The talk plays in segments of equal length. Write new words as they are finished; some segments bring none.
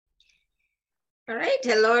All right.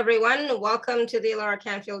 Hello, everyone. Welcome to the Laura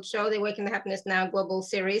Canfield Show, the Awaken to Happiness Now Global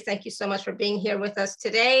Series. Thank you so much for being here with us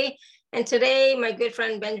today. And today, my good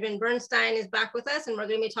friend Benjamin Bernstein is back with us, and we're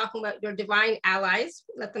going to be talking about your divine allies.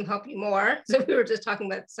 Let them help you more. So we were just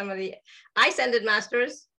talking about some of the ascended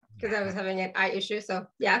masters because I was having an eye issue. So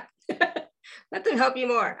yeah, let them help you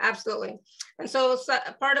more. Absolutely. And so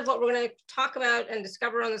part of what we're going to talk about and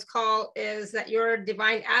discover on this call is that your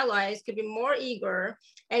divine allies could be more eager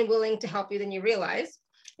and willing to help you than you realize.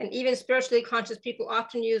 And even spiritually conscious people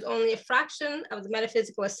often use only a fraction of the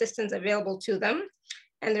metaphysical assistance available to them.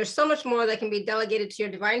 And there's so much more that can be delegated to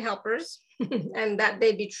your divine helpers and that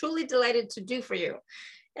they'd be truly delighted to do for you.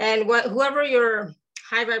 And whoever your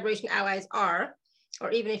high vibration allies are,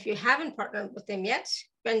 or even if you haven't partnered with them yet,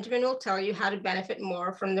 Benjamin will tell you how to benefit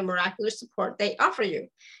more from the miraculous support they offer you.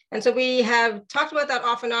 And so we have talked about that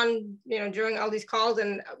off and on, during all these calls.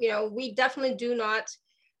 And, we definitely do not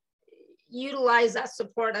utilize that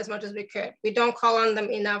support as much as we could. We don't call on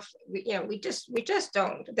them enough. We just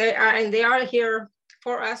don't. They are here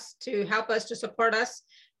for us, to help us, to support us,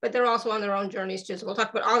 but they're also on their own journeys too. So we'll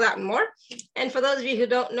talk about all that and more. And for those of you who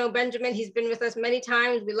don't know Benjamin, he's been with us many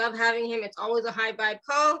times. We love having him. It's always a high vibe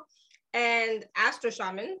call. And Astro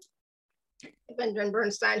Shaman, Benjamin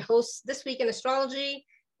Bernstein, hosts This Week in Astrology,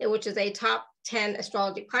 which is a top 10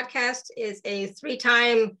 astrology podcast, is a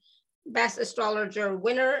 3-time Best Astrologer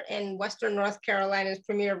winner in Western North Carolina's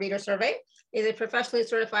Premier Reader Survey, is a professionally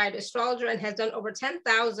certified astrologer, and has done over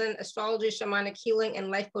 10,000 astrology, shamanic healing, and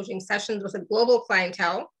life coaching sessions with a global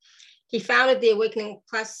clientele. He founded the Awakening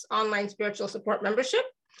Plus online spiritual support membership,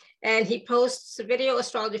 and he posts video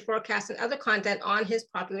astrology forecasts and other content on his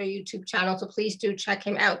popular YouTube channel, so please do check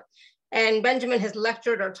him out. And Benjamin has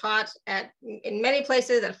lectured or taught in many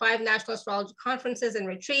places at 5 national astrology conferences and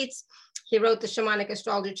retreats. He wrote the Shamanic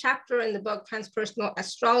Astrology chapter in the book Transpersonal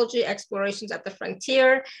Astrology, Explorations at the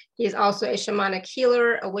Frontier. He is also a shamanic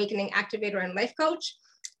healer, awakening activator, and life coach.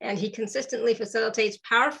 And he consistently facilitates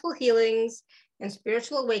powerful healings and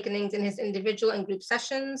spiritual awakenings in his individual and group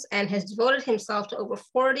sessions, and has devoted himself to over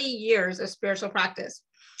 40 years of spiritual practice.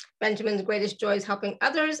 Benjamin's greatest joy is helping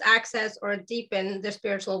others access or deepen their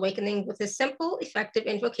spiritual awakening with his simple, effective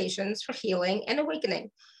invocations for healing and awakening.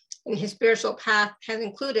 And his spiritual path has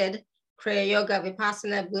included Kriya Yoga,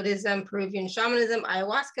 Vipassana, Buddhism, Peruvian shamanism,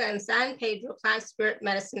 ayahuasca, and San Pedro plant spirit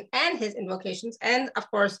medicine, and his invocations, and of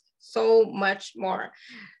course, so much more.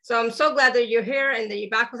 So I'm so glad that you're here and that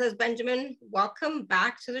you're back with us, Benjamin. Welcome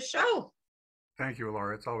back to the show. Thank you,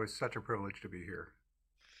 Laura. It's always such a privilege to be here.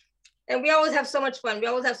 And we always have so much fun. We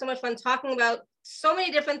always have so much fun talking about so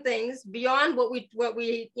many different things beyond what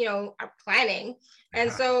we are planning.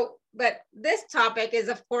 And so, but this topic is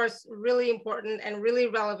of course really important and really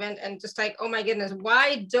relevant, and just like, oh my goodness,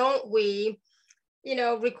 why don't we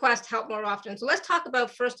request help more often? So let's talk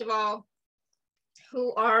about, first of all,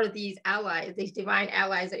 who are these allies, these divine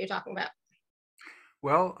allies that you're talking about?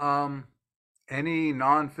 Well, any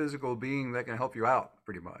non-physical being that can help you out,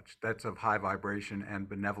 pretty much. That's of high vibration and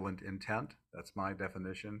benevolent intent. That's my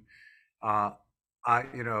definition. Uh, I've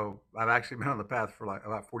actually been on the path for like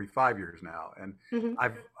about 45 years now, and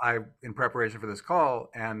Mm-hmm. in preparation for this call,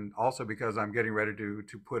 and also because I'm getting ready to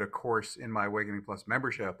put a course in my Awakening Plus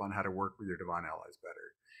membership on how to work with your divine allies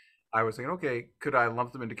better. I was thinking, okay, could I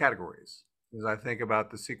lump them into categories? As I think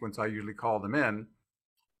about the sequence I usually call them in,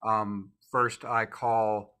 first I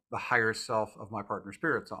call the higher self of my partner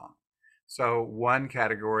spirits on. So one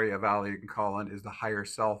category of ally you can call in is the higher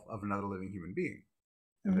self of another living human being,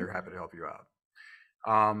 and Mm-hmm. they're happy to help you out.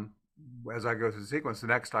 Um, as I go through the sequence, the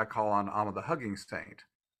next I call on Amma the Hugging Saint.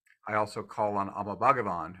 I also call on Amma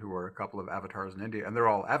Bhagavan, who are a couple of avatars in India, and they're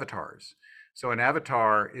all avatars. So an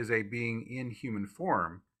avatar is a being in human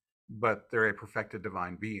form, but they're a perfected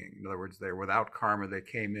divine being. In other words, they're without karma. They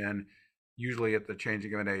came in usually at the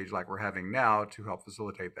changing of an age like we're having now to help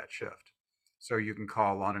facilitate that shift. So you can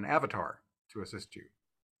call on an avatar to assist you.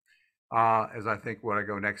 As I think what I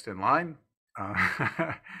go next in line,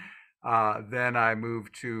 then I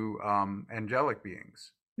move to angelic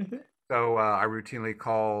beings. Mm-hmm. So I routinely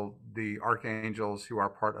call the archangels who are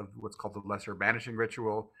part of what's called the lesser banishing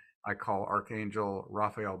ritual. I call Archangel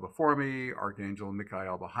Raphael before me, Archangel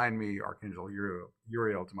Michael behind me, Archangel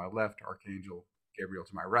Uriel to my left, Archangel Gabriel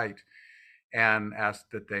to my right, and ask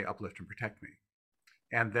that they uplift and protect me.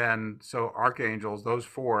 And then, so archangels, those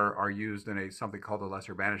 4 are used in something called the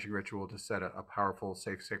lesser banishing ritual to set a powerful,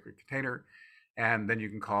 safe, sacred container. And then you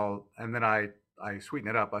can call, and then I sweeten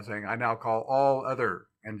it up by saying, I now call all other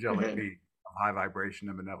angelic Mm-hmm. beings of high vibration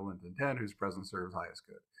and benevolent intent whose presence serves highest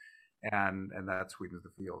good. And that sweetens the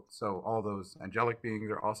field. So all those angelic beings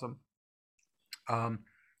are awesome.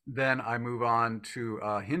 Then I move on to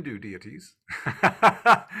Hindu deities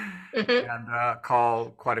Hmm. and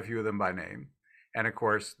call quite a few of them by name. And of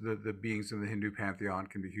course, the beings in the Hindu pantheon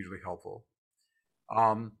can be hugely helpful.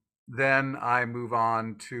 Um, then I move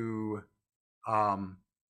on to um,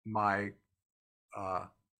 my uh,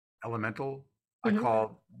 elemental. I Hmm.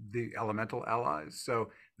 call the elemental allies.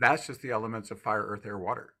 So that's just the elements of fire, earth, air,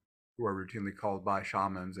 water, who are routinely called by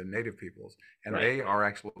shamans and native peoples. And Right. they are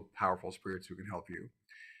actual powerful spirits who can help you.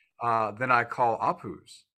 Then I call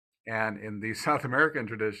apus. And in the South American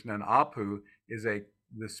tradition, an apu is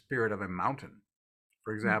the spirit of a mountain.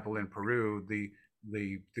 For example, in Peru, the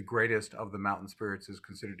greatest of the mountain spirits is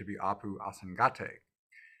considered to be Apu Asangate.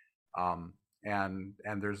 Um, and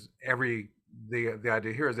there's the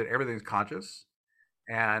idea here is that everything's conscious,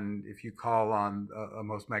 and if you call on a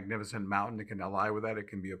most magnificent mountain, it can ally with that. It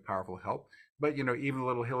can be a powerful help. But even a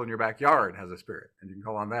little hill in your backyard has a spirit, and you can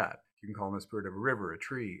call on that. You can call on the spirit of a river, a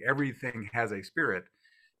tree. Everything has a spirit.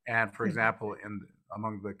 And for example,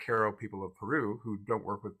 among the Q'ero people of Peru, who don't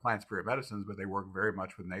work with plant spirit medicines, but they work very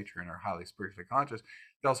much with nature and are highly spiritually conscious,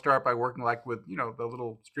 they'll start by working like with the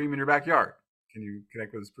little stream in your backyard. Can you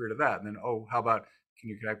connect with the spirit of that? And then, oh, how about, can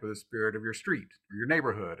you connect with the spirit of your street or your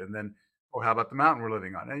neighborhood? And then, oh, how about the mountain we're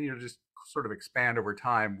living on? And just sort of expand over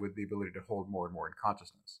time with the ability to hold more and more in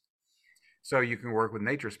consciousness. So you can work with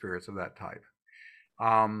nature spirits of that type.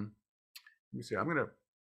 Um, Let me see. I'm going to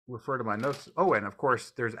refer to my notes. Oh, and of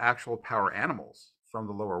course, there's actual power animals from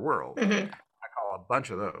the lower world. Hmm. I call a bunch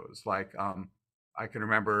of those. Like, I can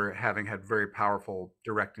remember having had very powerful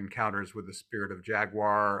direct encounters with the spirit of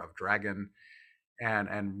jaguar, of dragon,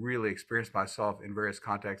 and really experienced myself in various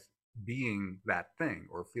contexts being that thing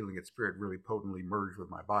or feeling its spirit really potently merge with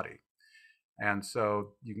my body. And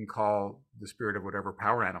so you can call the spirit of whatever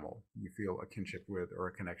power animal you feel a kinship with or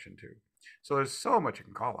a connection to. So there's so much you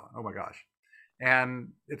can call on. Oh my gosh. And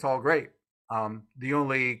it's all great. The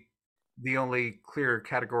only clear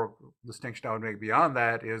categorical distinction I would make beyond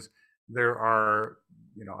that is there are,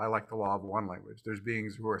 I like the law of one language. There's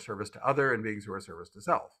beings who are service to other and beings who are service to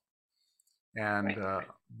self. And Right.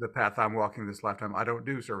 the path I'm walking this lifetime, I don't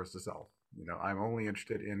do service to self. I'm only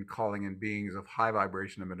interested in calling in beings of high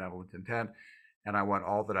vibration and benevolent intent, and I want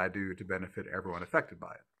all that I do to benefit everyone affected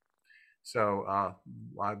by it. So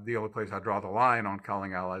the only place I draw the line on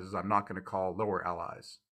calling allies is I'm not going to call lower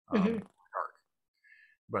allies Hmm. dark,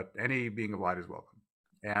 but any being of light is welcome.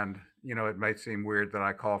 And it might seem weird that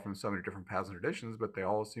I call from so many different paths and traditions, but they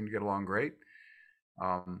all seem to get along great.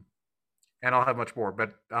 Um, and I'll have much more.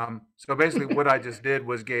 But so basically, what I just did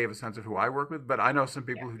was gave a sense of who I work with. But I know some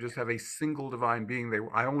people who just have a single divine being.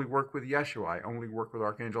 I only work with Yeshua. I only work with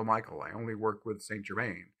Archangel Michael. I only work with Saint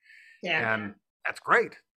Germain, Yeah. and that's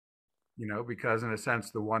great. Because in a sense,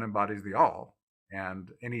 the one embodies the all, and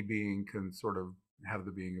any being can sort of have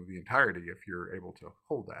the being of the entirety if you're able to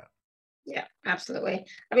hold that. Yeah, absolutely.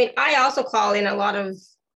 I mean, I also call in a lot of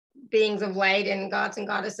beings of light and gods and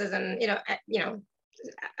goddesses, and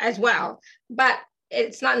as well. But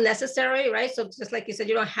it's not necessary, right? So just like you said,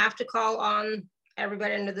 you don't have to call on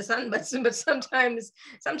everybody under the sun, but sometimes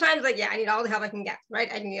like, yeah, I need all the help I can get, right?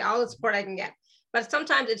 I need all the support I can get. But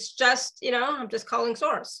sometimes it's just, I'm just calling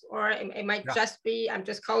source, or it might Yeah. just be I'm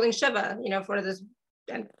just calling Shiva, for this,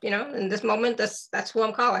 and in this moment, that's who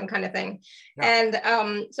I'm calling, kind of thing. Yeah.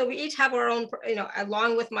 And so we each have our own,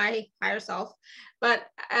 along with my higher self, but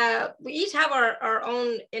we each have our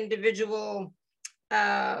own individual,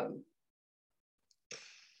 uh,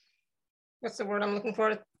 what's the word I'm looking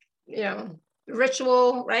for?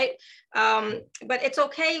 Ritual, right? But it's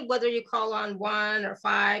okay whether you call on 1 or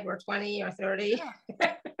 5 or 20 or 30.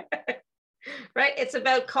 Yeah. Right? It's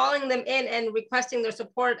about calling them in and requesting their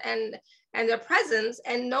support and their presence,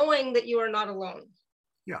 and knowing that you are not alone.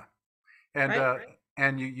 Yeah. And Right?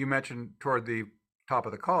 and you mentioned toward the top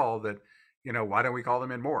of the call that why don't we call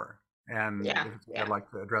them in more? And Yeah. if it's, I'd Yeah. like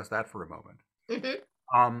to address that for a moment.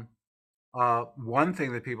 Mm-hmm. Um, one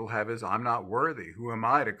thing that people have is I'm not worthy. Who am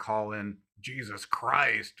I to call in Jesus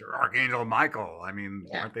Christ or Archangel Michael? I mean,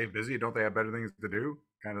 Yeah. aren't they busy? Don't they have better things to do?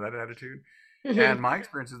 Kind of that attitude. And Mm-hmm. my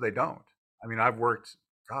experience is they don't. I mean, I've worked,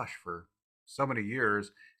 gosh, for so many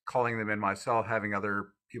years calling them in myself, having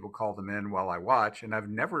other people call them in while I watch, and I've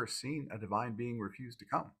never seen a divine being refuse to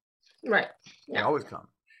come. Right. They Yeah. always come.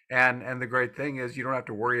 And the great thing is you don't have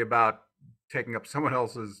to worry about taking up someone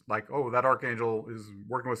else's, like, oh, that archangel is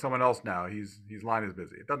working with someone else now. His line is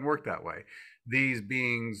busy. It doesn't work that way. These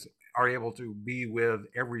beings are able to be with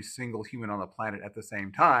every single human on the planet at the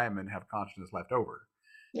same time and have consciousness left over.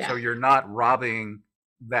 So Yeah. you're not robbing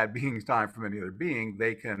that being's time from any other being.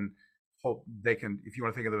 They can, if you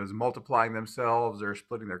want to think of them as multiplying themselves or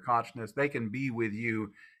splitting their consciousness, they can be with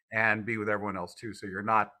you and be with everyone else too. So you're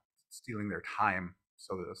not stealing their time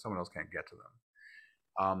so that someone else can't get to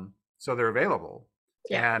them. So they're available.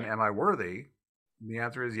 Yeah. And am I worthy? The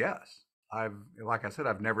answer is yes. Like I said,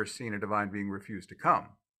 I've never seen a divine being refuse to come.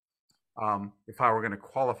 If I were going to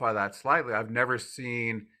qualify that slightly, I've never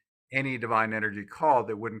seen any divine energy called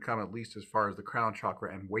that wouldn't come at least as far as the crown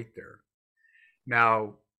chakra and wait there.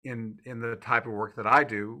 Now, in the type of work that I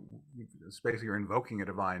do, it's basically you're invoking a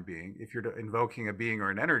divine being. If you're invoking a being or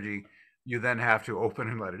an energy, you then have to open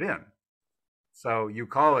and let it in. So you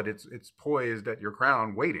call it, it's poised at your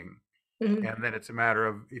crown waiting. Mm-hmm. And then it's a matter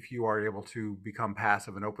of if you are able to become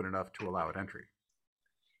passive and open enough to allow it entry.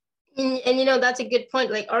 And you know, that's a good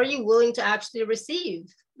point. Like, are you willing to actually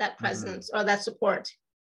receive that presence or that support?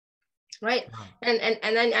 Right. And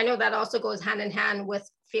then I know that also goes hand in hand with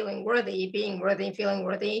feeling worthy, being worthy, feeling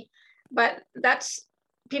worthy. But that's,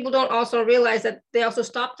 people don't also realize that they also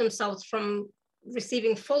stop themselves from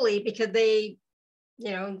receiving fully because they,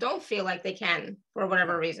 you know, don't feel like they can for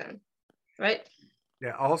whatever reason. Right.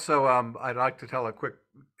 Yeah. Also, I'd like to tell a quick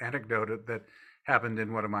anecdote that happened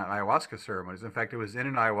in one of my ayahuasca ceremonies. In fact, it was in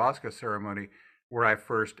an ayahuasca ceremony where I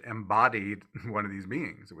first embodied one of these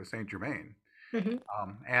beings. It was Saint Germain. Mm-hmm.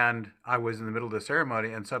 And I was in the middle of the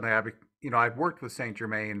ceremony, and suddenly I'd worked with Saint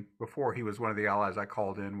Germain before. He was one of the allies I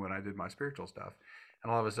called in when I did my spiritual stuff.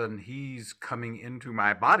 And all of a sudden, he's coming into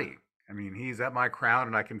my body. I mean, he's at my crown,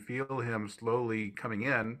 and I can feel him slowly coming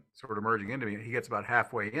in, sort of merging into me. He gets about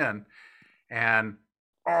halfway in, and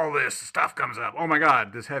all this stuff comes up. Oh my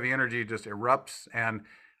God, this heavy energy just erupts. And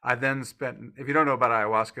I then spent, if you don't know about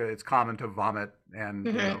ayahuasca, it's common to vomit and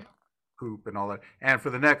poop and all that. And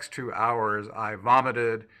for the next 2 hours, I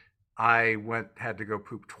vomited. I had to go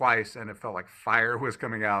poop twice, and it felt like fire was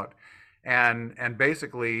coming out. And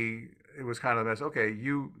basically, it was kind of this, okay,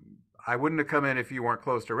 I wouldn't have come in if you weren't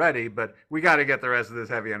close to ready, but we got to get the rest of this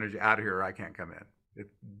heavy energy out of here, or I can't come in.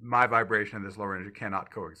 My vibration and this lower energy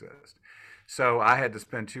cannot coexist. So I had to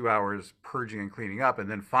spend 2 hours purging and cleaning up,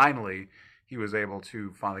 and then finally, he was able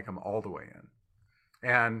to finally come all the way in.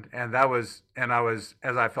 And I was,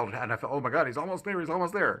 as I felt, and I felt, oh my God, he's almost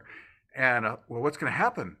there. And well, what's going to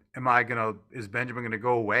happen? Is Benjamin going to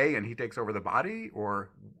go away and he takes over the body? Or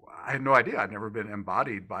I had no idea. I'd never been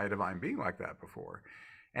embodied by a divine being like that before.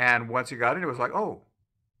 And once he got in, it was like, oh,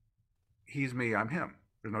 he's me, I'm him.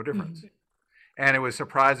 There's no difference. Mm-hmm. And it was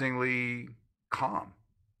surprisingly calm.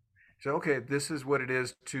 So, okay, this is what it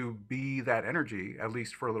is to be that energy, at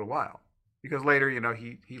least for a little while. Because later,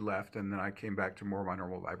 he left, and then I came back to more of my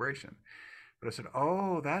normal vibration. But I said,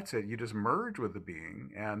 oh, that's it. You just merge with the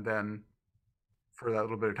being, and then for that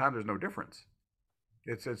little bit of time, there's no difference.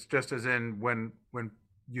 It's just as in when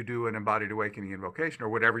you do an embodied awakening invocation, or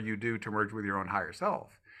whatever you do to merge with your own higher self.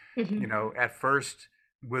 Mm-hmm. At first,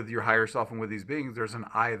 with your higher self and with these beings, there's an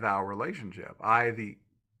I-thou relationship.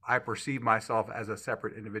 I perceive myself as a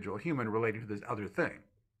separate individual human relating to this other thing.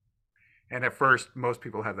 And at first, most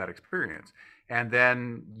people have that experience. And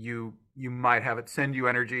then you might have it send you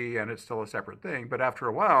energy, and it's still a separate thing. But after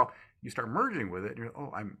a while, you start merging with it, and you're,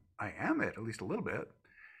 oh, I am it, at least a little bit.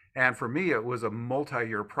 And for me, it was a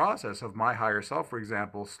multi-year process of my higher self, for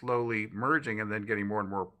example, slowly merging and then getting more and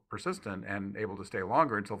more persistent and able to stay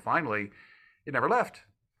longer until finally it never left.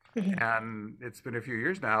 Mm-hmm. And it's been a few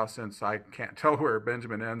years now since I can't tell where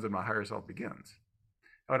Benjamin ends and my higher self begins.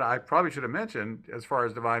 But I probably should have mentioned, as far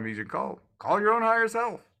as divine beings, call your own higher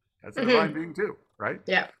self. That's a divine being too, right?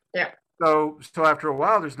 Yeah. So after a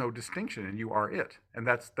while, there's no distinction, and you are it, and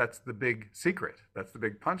that's the big secret. That's the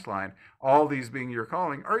big punchline. All these beings you're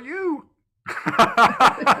calling are you.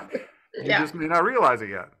 You just may not realize it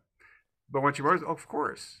yet. But once you merge, of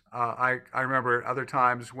course. I remember other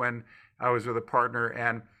times when I was with a partner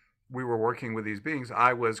and we were working with these beings.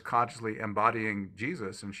 I was consciously embodying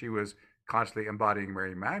Jesus, and she was consciously embodying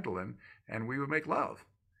Mary Magdalene, and we would make love.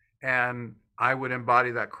 And I would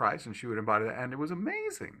embody that Christ, and she would embody that, and it was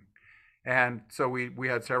amazing. And so we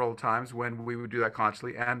had several times when we would do that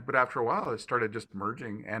consciously, but after a while, it started just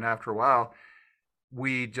merging, and after a while,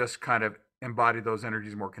 we just kind of embodied those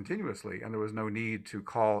energies more continuously, and there was no need to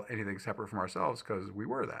call anything separate from ourselves because we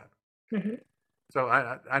were that. Mm-hmm. So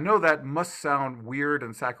I know that must sound weird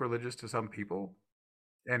and sacrilegious to some people,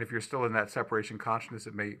 and if you're still in that separation consciousness,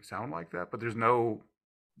 it may sound like that. But there's no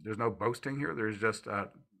boasting here. There's just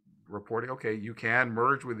reporting. Okay, you can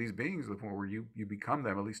merge with these beings to the point where you become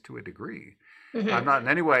them, at least to a degree. Mm-hmm. I'm not in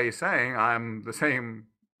any way saying I'm the same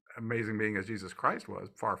amazing being as Jesus Christ was.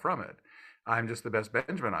 Far from it. I'm just the best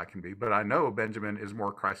Benjamin I can be. But I know Benjamin is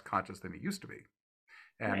more Christ conscious than he used to be,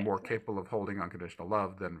 and more capable of holding unconditional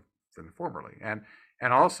love than formerly. And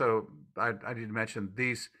also, I need to mention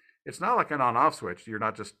these it's not like an on-off switch. You're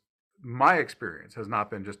not just, my experience has not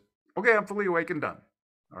been just, okay, I'm fully awake and done.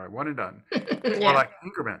 All right, one and done. It's more Yeah. like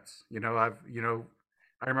increments.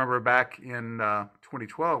 I remember back in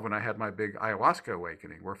 2012 when I had my big ayahuasca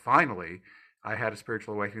awakening, where finally I had a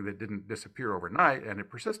spiritual awakening that didn't disappear overnight and it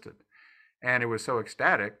persisted. And it was so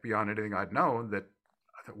ecstatic beyond anything I'd known that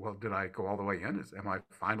I thought, well, did I go all the way in? Am I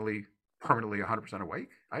finally permanently 100% awake?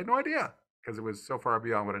 I had no idea because it was so far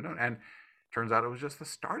beyond what I'd known. And turns out it was just the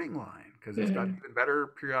starting line because it's gotten Mhm. even better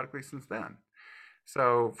periodically since then.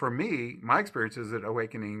 So for me, my experience is that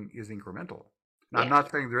awakening is incremental. Now, I'm Yeah.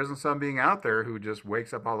 not saying there isn't some being out there who just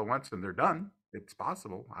wakes up all at once and they're done. It's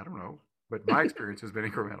possible. I don't know. But my experience has been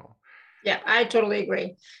incremental. Yeah, I totally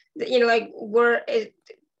agree. Like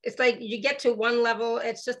it's like you get to one level,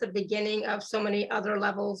 it's just the beginning of so many other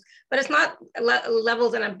levels, but it's not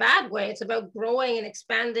levels in a bad way. It's about growing and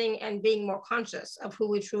expanding and being more conscious of who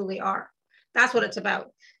we truly are. That's what it's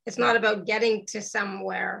about. It's not Yeah. about getting to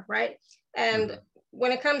somewhere, right? And Mm-hmm.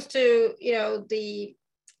 when it comes to,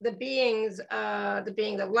 the beings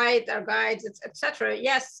of light, our guides, etc.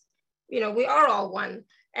 Yes, we are all one.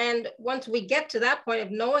 And once we get to that point of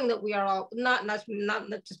knowing that we are all not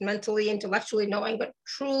just mentally, intellectually knowing, but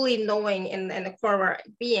truly knowing in the core of our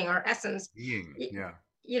being, our essence, Being. Yeah.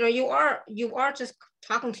 you are just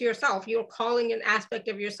talking to yourself. You're calling an aspect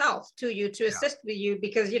of yourself to you to Yeah. assist with you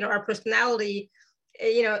because our personality,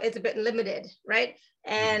 it's a bit limited, right?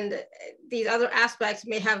 Mm-hmm. And these other aspects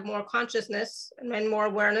may have more consciousness and more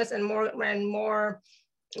awareness and more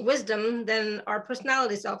wisdom than our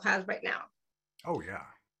personality self has right now. Oh, yeah.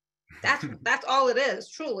 That's all it is.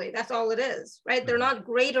 Truly, that's all it is, right? They're Mm-hmm. not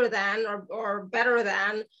greater than or better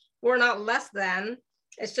than. We're not less than.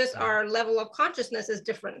 It's just Mm-hmm. our level of consciousness is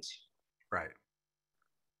different, Right.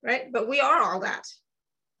 right? But we are all that.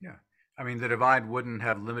 Yeah. I mean, the divine wouldn't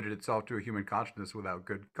have limited itself to a human consciousness without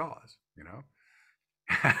good cause, you know?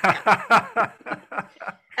 Yeah.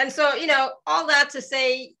 And so, all that to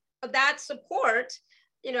say that support,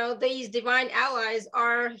 these divine allies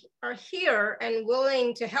are here and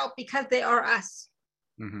willing to help because they are us,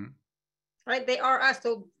 Mm-hmm. right? They are us.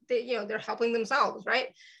 So they're helping themselves, right?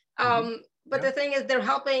 Mm-hmm. But Yeah. the thing is, they're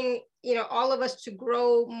helping, all of us to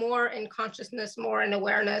grow more in consciousness, more in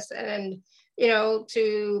awareness, and,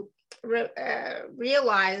 to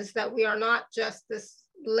realize that we are not just this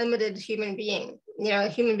limited human being. A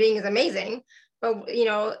human being is amazing, but,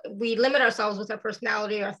 we limit ourselves with our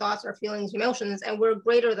personality, our thoughts, our feelings, emotions, and we're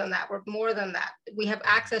greater than that. We're more than that. We have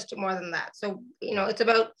access to more than that. So, Yeah. it's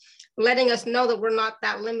about letting us know that we're not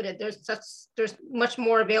that limited. There's much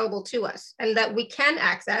more available to us and that we can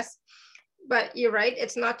access. But you're right,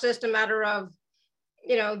 it's not just a matter of,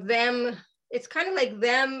 them. It's kind of like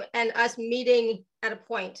them and us meeting at a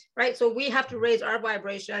point, right? So we have to raise our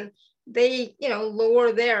vibration. They,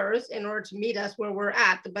 lower theirs in order to meet us where we're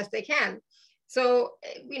at the best they can. So,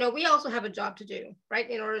 we also have a job to do, right?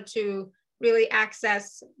 In order to really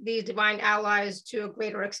access these divine allies to a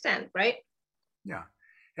greater extent, right? Yeah.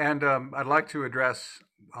 And I'd like to address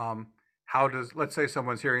how does, let's say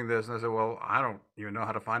someone's hearing this and they say, well, I don't even know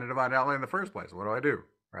how to find a divine ally in the first place. What do I do?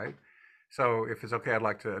 Right. So if it's okay, I'd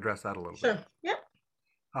like to address that a little bit. Sure. Yeah.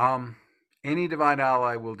 Um, any divine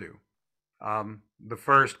ally will do. The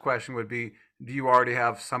first question would be, do you already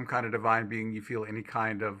have some kind of divine being you feel any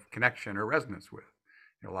kind of connection or resonance with?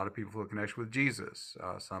 A lot of people feel a connection with Jesus.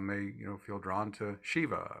 Some may, feel drawn to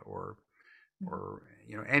Shiva or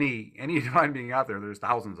any divine being out there. There's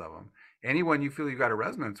thousands of them. Anyone you feel you've got a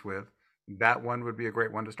resonance with, that one would be a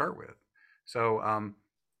great one to start with. So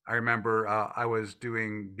I remember I was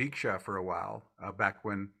doing Diksha for a while back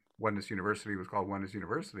when Oneness University was called Oneness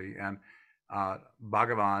University, and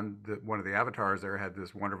Bhagavan, one of the avatars there, had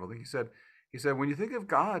this wonderful thing. He said, when you think of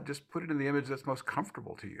God, just put it in the image that's most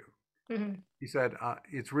comfortable to you. Mm-hmm. He said,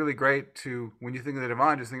 it's really great to, when you think of the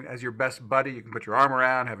divine, just think as your best buddy. You can put your arm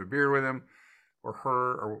around, have a beer with him, or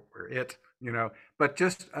her, or it, but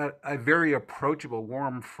just a very approachable,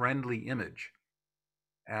 warm, friendly image,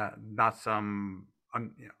 not some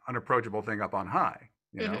unapproachable thing up on high,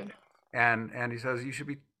 Mm-hmm. And he says you should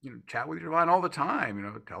be, chat with your divine all the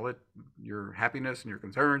time, tell it your happiness and your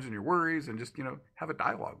concerns and your worries, and just, have a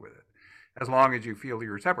dialogue with it, as long as you feel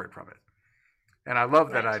you're separate from it. And I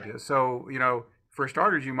love that Right. idea. So, for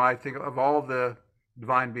starters, you might think of all the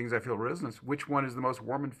divine beings I feel resonance, which one is the most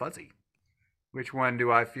warm and fuzzy? Which one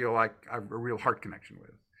do I feel like I have a real heart connection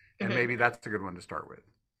with? And Mm-hmm. maybe that's a good one to start with.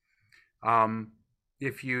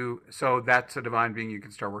 So that's a divine being you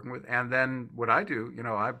can start working with. And then what I do,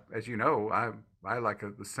 I like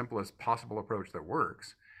the simplest possible approach that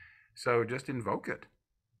works. So just invoke it.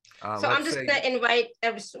 So I'm Let's just say, going to invite,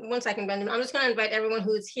 one second, Benjamin. I'm just going to invite everyone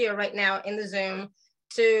who's here right now in the Zoom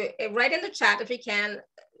to write in the chat if you can,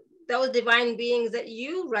 those divine beings that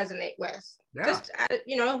you resonate with. yeah. Just,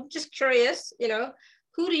 just curious,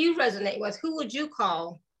 who do you resonate with? Who would you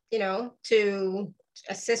call, to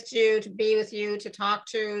assist you, to be with you, to talk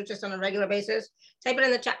to just on a regular basis? Type it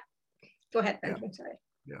in the chat. Go ahead, Benjamin, sorry.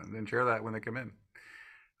 Yeah, and then share that when they come in.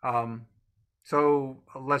 So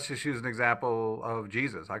let's just use an example of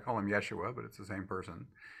Jesus. I call him Yeshua, but it's the same person.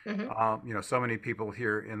 So many people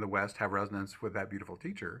here in the West have resonance with that beautiful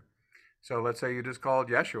teacher. So let's say you just call it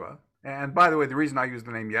Yeshua. And by the way, the reason I use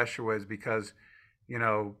the name Yeshua is because,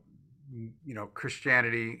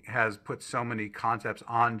 Christianity has put so many concepts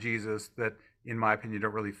on Jesus that, in my opinion,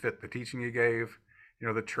 don't really fit the teaching he gave.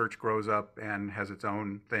 The church grows up and has its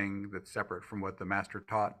own thing that's separate from what the master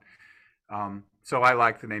taught. So I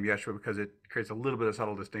like the name Yeshua because it creates a little bit of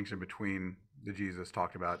subtle distinction between the Jesus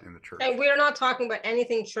talked about in the church. And we're not talking about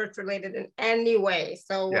anything church related in any way.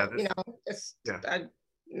 So,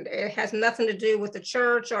 it has nothing to do with the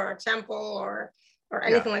church or a temple or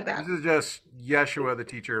anything like that. This is just Yeshua, the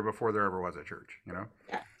teacher, before there ever was a church,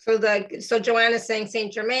 Yeah. So Joanne is saying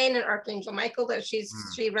Saint Germain and Archangel Michael that she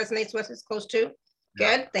resonates with, is close to.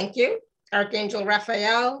 Good, thank you. Archangel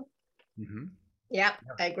Raphael. Yeah,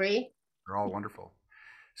 I agree. They're all wonderful.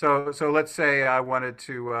 So let's say I wanted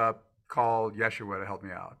to call Yeshua to help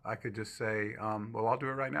me out. I could just say, well, I'll do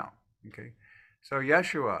it right now. Okay. So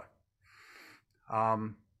Yeshua,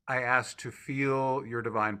 I ask to feel your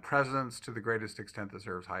divine presence to the greatest extent that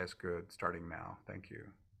serves highest good, starting now. Thank you.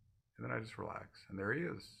 And then I just relax. And there he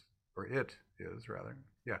is, or it is, rather.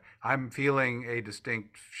 Yeah. I'm feeling a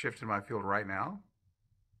distinct shift in my field right now,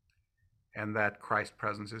 and that Christ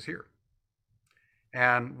presence is here.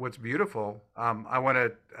 And what's beautiful, I want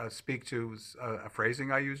to speak to a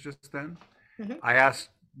phrasing I used just then. I asked,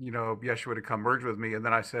 Yeshua to come merge with me, and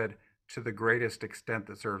then I said, to the greatest extent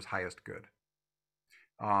that serves highest good.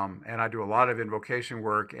 And I do a lot of invocation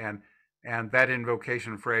work, and that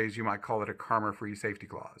invocation phrase, you might call it a karma-free safety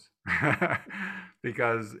clause,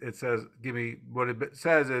 because it says, give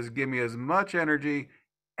me as much energy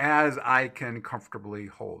as I can comfortably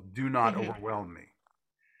hold. Do not overwhelm me.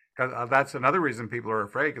 Because that's another reason people are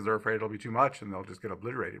afraid, because they're afraid it'll be too much and they'll just get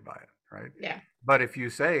obliterated by it, right? Yeah. But if you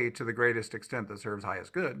say to the greatest extent that serves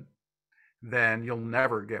highest good, then you'll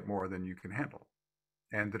never get more than you can handle.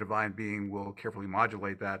 And the divine being will carefully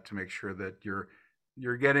modulate that to make sure that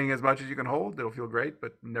you're getting as much as you can hold. It'll feel great,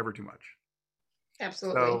 but never too much.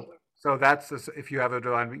 Absolutely. So that's this, if you have a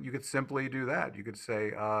divine being, you could simply do that. You could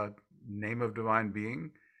say, name of divine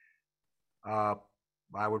being.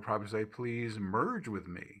 I would probably say, please merge with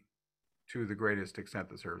me to the greatest extent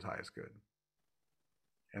that serves highest good.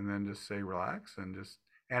 And then just say relax, and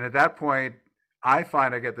at that point, I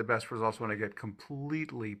find I get the best results when I get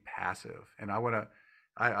completely passive. And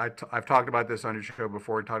I've talked about this on your show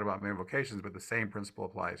before, and talked about my invocations, but the same principle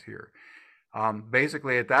applies here.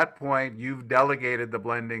 Basically, at that point, you've delegated the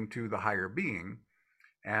blending to the higher being.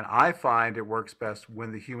 And I find it works best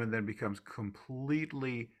when the human then becomes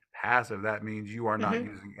completely passive. That means you are not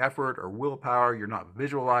using effort or willpower. You're not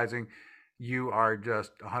visualizing. You are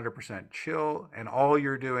just 100% chill. And all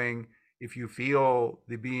you're doing, if you feel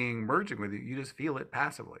the being merging with you, you just feel it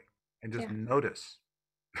passively and just notice.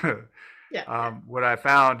 What I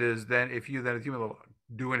found is then if you human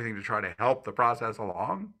do anything to try to help the process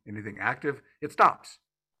along, anything active, it stops.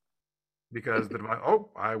 Because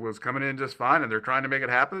I was coming in just fine, and they're trying to make it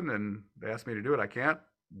happen, and they asked me to do it. I can't.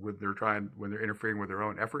 When they're interfering with their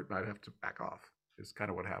own effort, and I'd have to back off. Is kind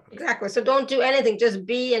of what happens. Exactly. So don't do anything. Just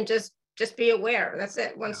be, and just be aware. That's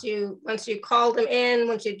it. Once you call them in,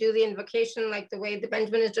 once you do the invocation, like the way that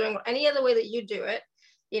Benjamin is doing, or any other way that you do it,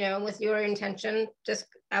 with your intention, just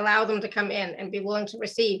allow them to come in and be willing to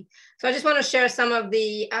receive. So I just want to share some of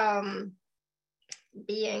the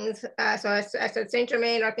beings. So I said Saint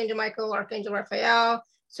Germain, Archangel Michael, Archangel Raphael.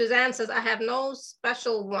 Suzanne says, I have no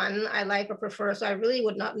special one I like or prefer, so I really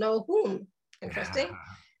would not know whom. Interesting.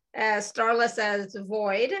 Starla says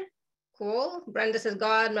void. Cool. Brenda says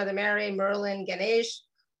God, Mother Mary, Merlin, Ganesh.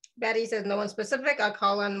 Betty says no one specific. I'll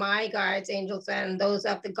call on my guides, angels, and those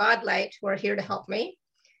of the God light who are here to help me.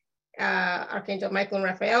 Archangel Michael and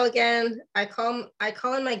Raphael again. I call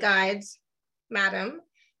in my guides, Madam,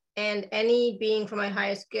 and any being for my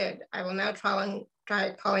highest good. I will now try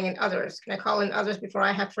calling in others. Can I call in others before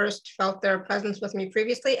I have first felt their presence with me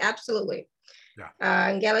previously? Absolutely.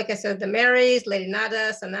 Angelica said the Marys, Lady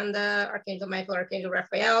Nada, Sananda, Archangel Michael, Archangel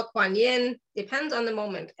Raphael, Kuan Yin. Depends on the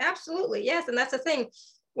moment. Absolutely, yes. And that's the thing.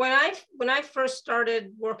 When I first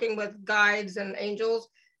started working with guides and angels,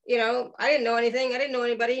 you know, I didn't know anything. I didn't know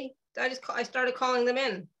anybody. I started calling them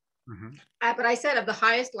in. Mm-hmm. But I said of the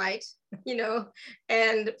highest light, you know,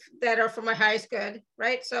 and that are for my highest good,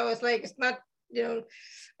 right? So it's like, it's not, you know,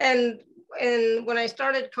 and when I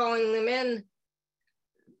started calling them in,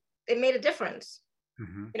 it made a difference,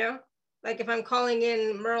 Mm-hmm. you know, like if I'm calling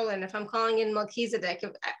in Merlin, if I'm calling in Melchizedek,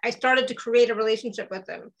 I started to create a relationship with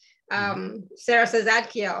them. Sarah says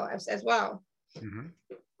Zadkiel as well. Mm-hmm.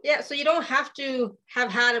 Yeah, so you don't have to have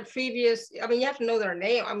had a previous, I mean, you have to know their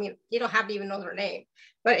name. I mean, you don't have to even know their name.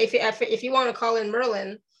 But if you want to call in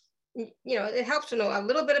Merlin, you know, it helps to know a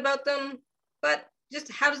little bit about them, but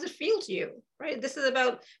just how does it feel to you, right? This is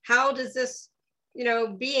about how does this, you know,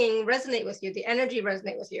 being resonate with you, the energy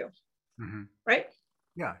resonate with you, Mm-hmm. right?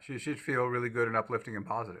 Yeah, she should feel really good and uplifting and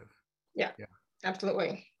positive. Yeah, Yeah.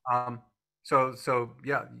 absolutely. Um, so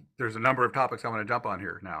yeah, there's a number of topics I want to jump on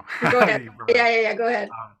here now. Go ahead. Yeah, go ahead.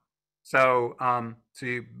 So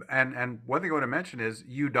you, and one thing I want to mention is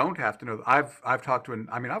you don't have to know. I've talked to,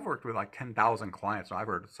 I mean, I've worked with like 10,000 clients, so I've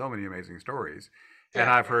heard so many amazing stories, and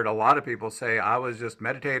Yeah. I've heard a lot of people say I was just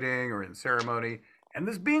meditating or in ceremony, and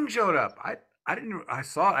this being showed up. I didn't, I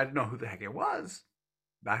saw it, I didn't know who the heck it was.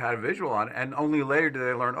 I had a visual on it, and only later did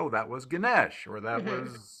they learn, oh, that was Ganesh or that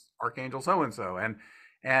was Archangel so and so,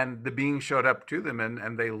 and the being showed up to them,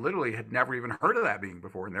 and they literally had never even heard of that being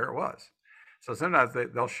before, and there it was. So sometimes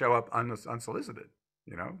they'll show up unsolicited,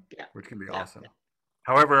 you know, Yeah. which can be Yeah. awesome.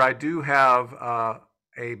 However, I do have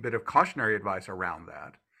a bit of cautionary advice around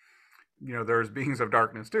that. You know, there's beings of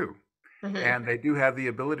darkness too, and they do have the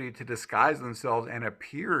ability to disguise themselves and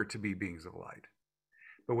appear to be beings of light.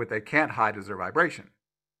 But what they can't hide is their vibration.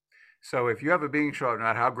 So if you have a being show up, no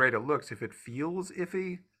matter how great it looks, if it feels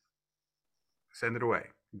iffy, send it away.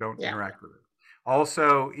 Don't Yeah. interact with it.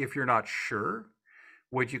 Also, if you're not sure,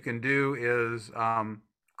 what you can do is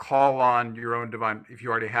call on your own divine. If you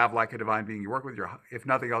already have like a divine being you work with, if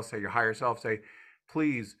nothing else, say your higher self. Say,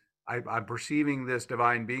 please, I'm perceiving this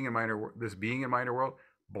divine being in my inner world.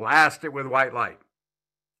 Blast it with white light,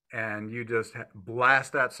 and you just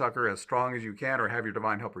blast that sucker as strong as you can, or have your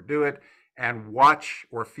divine helper do it, and watch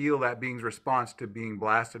or feel that being's response to being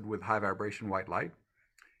blasted with high vibration white light.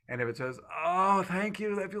 And if it says, oh, thank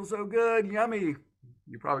you, that feels so good, yummy,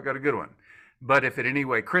 you probably got a good one. But if it in any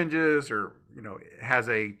way cringes or, you know, has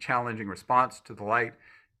a challenging response to the light,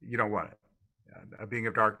 you don't want it. A being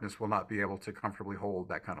of darkness will not be able to comfortably hold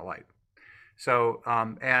that kind of light. So,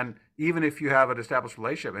 and even if you have an established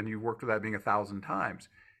relationship and you've worked with that being 1,000 times,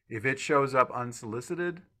 if it shows up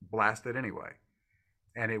unsolicited, blast it anyway,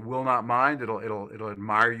 and it will not mind. It'll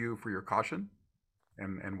admire you for your caution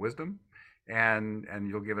and wisdom, and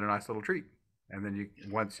you'll give it a nice little treat. And then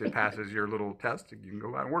once it passes your little test, you can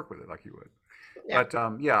go out and work with it like you would. Yeah.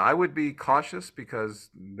 But yeah, I would be cautious because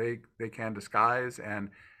they can disguise, and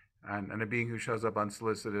a being who shows up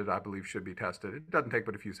unsolicited, I believe, should be tested. It doesn't take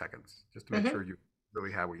but a few seconds just to make sure you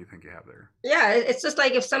really have what you think you have there. Yeah, it's just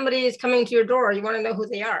like if somebody is coming to your door, you want to know who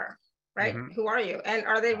they are, right? Who are you, and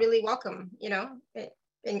are they really welcome? You know,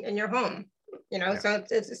 in your home. You know, so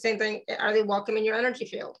it's the same thing. Are they welcome in your energy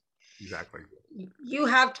field? Exactly. You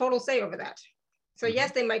have total say over that. So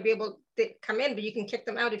yes, they might be able to come in, but you can kick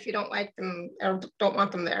them out if you don't like them or don't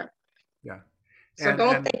want them there. Yeah. So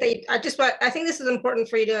don't think that I think this is important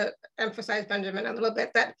for you to emphasize, Benjamin, a little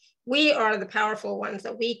bit, that we are the powerful ones,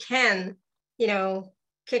 that we can, you know,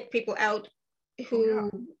 kick people out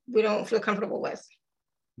who we don't feel comfortable with.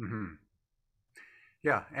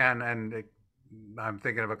 Yeah, and I'm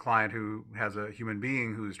thinking of a client who has a human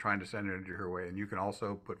being who's trying to send energy her way, and you can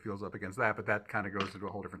also put fields up against that, but that kind of goes into a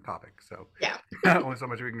whole different topic. So yeah, only so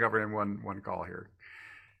much we can cover in one call here,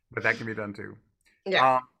 but that can be done too.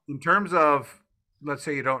 Yeah. In terms of, let's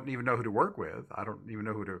say you don't even know who to work with, I don't even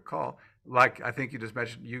know who to call. Like I think you just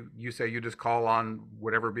mentioned, you say you just call on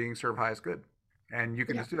whatever being serve highest good, and you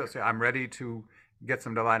can just do that. Say, I'm ready to get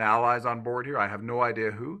some divine allies on board here. I have no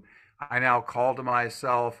idea who. I now call to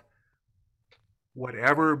myself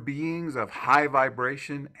whatever beings of high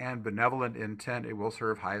vibration and benevolent intent it will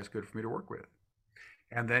serve highest good for me to work with.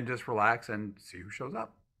 And then just relax and see who shows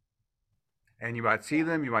up. And you might see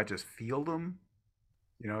them, you might just feel them,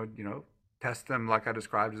 you know, test them like I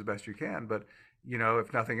described as best you can. But, you know,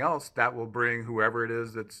 if nothing else, that will bring whoever it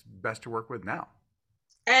is that's best to work with now.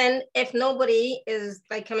 And if nobody is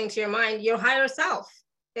like coming to your mind, your higher self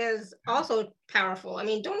is also powerful. I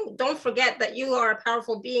mean, don't forget that you are a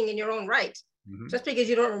powerful being in your own right. Just because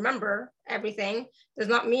you don't remember everything does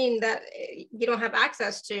not mean that you don't have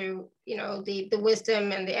access to, you know, the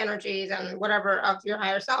wisdom and the energies and whatever of your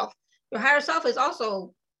higher self. Your higher self is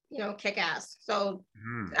also, you know, kick ass. So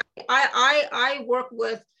I work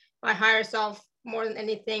with my higher self more than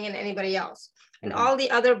anything and anybody else. And Mm-hmm. all the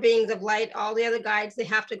other beings of light, all the other guides, they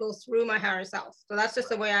have to go through my higher self. So that's just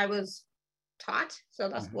the way I was taught. So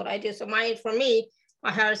that's what I do. So for me,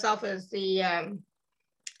 my higher self is the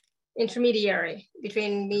intermediary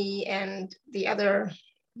between me and the other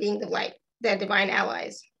beings of light, the divine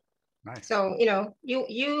allies. Nice. So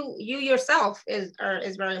you yourself is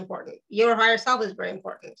very important. Your higher self is very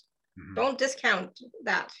important. Don't discount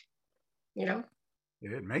that.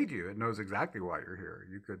 It made you. It knows exactly why you're here.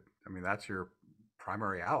 You could. I mean, that's your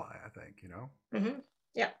primary ally. I think.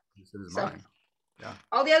 Yeah. This is mine. Yeah.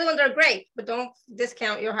 All the other ones are great, but don't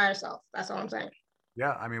discount your higher self. That's all I'm saying.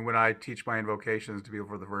 Yeah, I mean, when I teach my invocations to people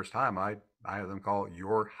for the first time, I have them call it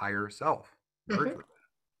your higher self.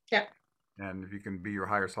 Yeah. And if you can be your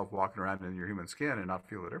higher self walking around in your human skin and not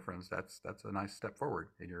feel the difference, that's a nice step forward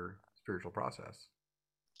in your spiritual process.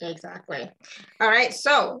 Exactly. All right,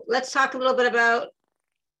 so let's talk a little bit about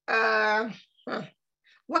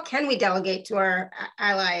what can we delegate to our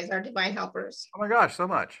allies, our divine helpers? Oh my gosh, so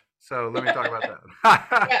much. So let me talk about that.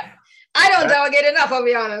 Yeah. I don't delegate enough, I'll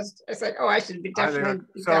be honest. It's like, I should be definitely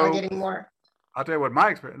delegating more. I'll tell you what my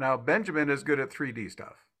experience. Now, Benjamin is good at 3D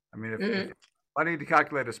stuff. I mean, if I need to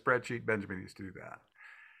calculate a spreadsheet, Benjamin needs to do that.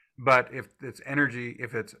 But if it's energy,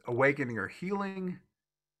 if it's awakening or healing,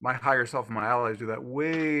 my higher self and my allies do that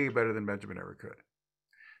way better than Benjamin ever could.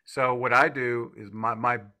 So what I do is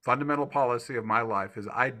my fundamental policy of my life is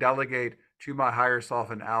I delegate to my higher self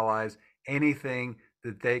and allies anything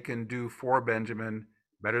that they can do for Benjamin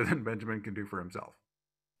better than Benjamin can do for himself.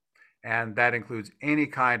 And that includes any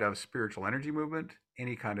kind of spiritual energy movement,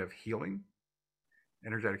 any kind of healing,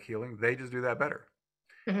 energetic healing. They just do that better.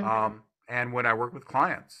 And when I work with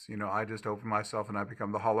clients, I just open myself and I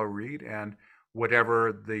become the hollow reed, and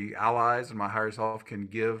whatever the allies and my higher self can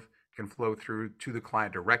give can flow through to the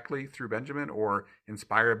client directly through Benjamin, or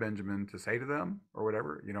inspire Benjamin to say to them, or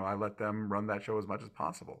whatever. I let them run that show as much as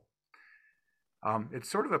possible. It's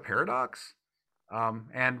sort of a paradox.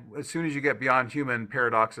 And as soon as you get beyond human,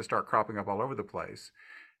 paradoxes start cropping up all over the place.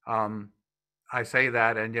 I say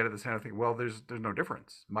that, and yet at the same time I think, well, there's no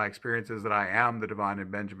difference. My experience is that I am the divine and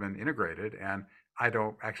Benjamin integrated, and I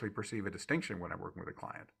don't actually perceive a distinction when I'm working with a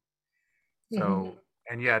client. So,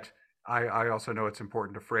 and yet I also know it's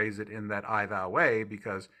important to phrase it in that I thou way,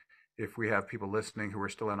 because if we have people listening who are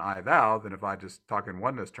still in I thou, then if I just talk in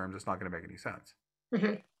oneness terms, it's not going to make any sense.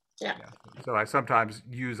 Yeah. So I sometimes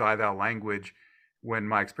use I thou language when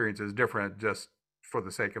my experience is different, just for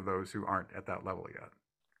the sake of those who aren't at that level yet.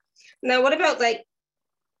 Now, what about like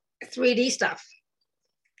 3D stuff?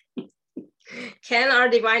 Can our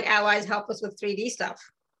divine allies help us with 3D stuff?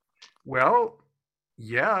 Well,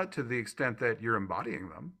 yeah, to the extent that you're embodying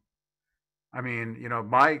them. I mean,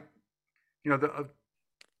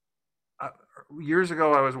 years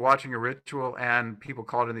ago I was watching a ritual and people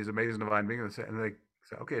called in these amazing divine beings and they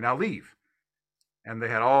said, okay, now leave. And they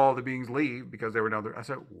had all the beings leave because they were no. I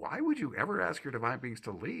said, why would you ever ask your divine beings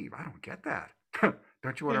to leave? I don't get that.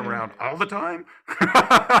 Don't you want them around all the time?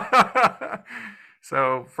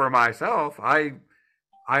 So for myself, I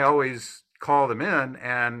always call them in,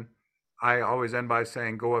 and I always end by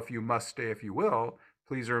saying, go if you must, stay if you will.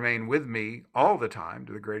 Please remain with me all the time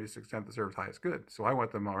to the greatest extent that serves highest good. So I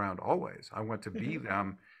want them around always. I want to be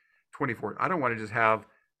them 24. I don't want to just have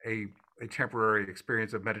a temporary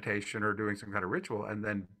experience of meditation or doing some kind of ritual and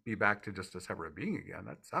then be back to just a separate being again.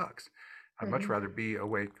 That sucks. I'd much rather be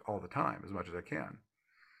awake all the time as much as I can.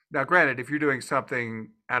 Now, granted, if you're doing something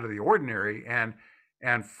out of the ordinary and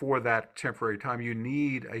for that temporary time, you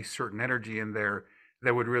need a certain energy in there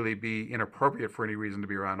that would really be inappropriate for any reason to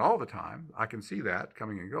be around all the time. I can see that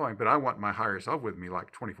coming and going, but I want my higher self with me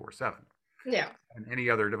like 24/7. Yeah. And any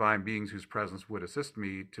other divine beings whose presence would assist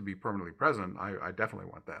me to be permanently present, I definitely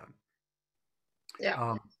want that.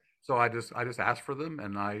 Yeah. So I just ask for them,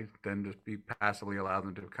 and I then just passively allow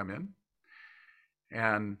them to come in.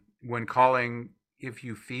 And when calling, if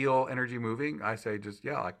you feel energy moving, I say just,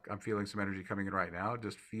 like I'm feeling some energy coming in right now.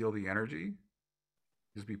 Just feel the energy.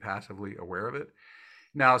 Just be passively aware of it.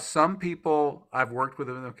 Now, some people I've worked with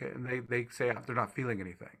them, okay, and they say they're not feeling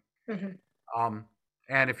anything.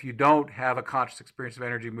 And if you don't have a conscious experience of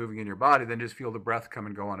energy moving in your body, then just feel the breath come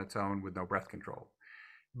and go on its own with no breath control.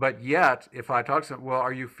 But yet, if I talk to them, well,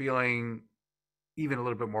 are you feeling even a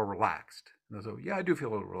little bit more relaxed? And they'll say, yeah, I do feel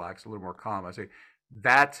a little relaxed, a little more calm. I say,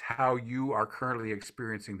 that's how you are currently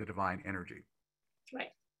experiencing the divine energy.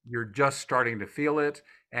 Right. You're just starting to feel it.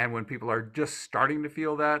 And when people are just starting to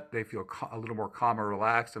feel that, they feel a little more calm or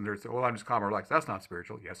relaxed. And they're saying, well, I'm just calm or relaxed. That's not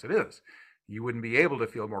spiritual. Yes, it is. You wouldn't be able to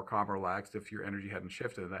feel more calm or relaxed if your energy hadn't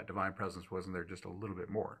shifted and that divine presence wasn't there just a little bit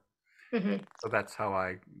more. Mhm. So that's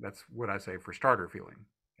what I say for starter feeling.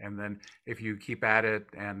 And then if you keep at it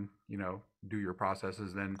and, do your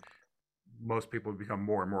processes, then most people become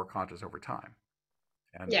more and more conscious over time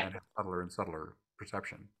Yeah. and have subtler and subtler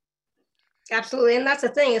perception. Absolutely. And that's the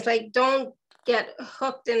thing. It's like, don't get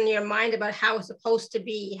hooked in your mind about how it's supposed to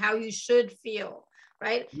be, how you should feel,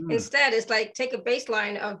 right? Mm. Instead, it's like, take a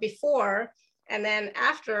baseline of before and then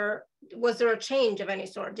after. Was there a change of any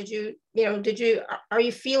sort? Are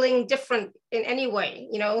you feeling different in any way?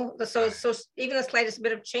 So even the slightest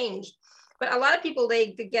bit of change. But a lot of people, they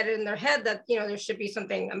get it in their head that, there should be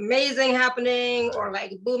something amazing happening, or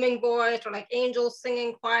like booming voice, or like angels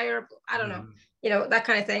singing choir. I don't know, Mm. that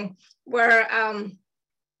kind of thing, where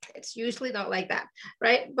it's usually not like that,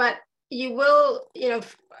 right? But you will,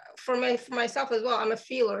 for myself as well, I'm a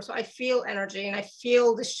feeler, so I feel energy, and I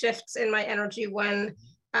feel the shifts in my energy when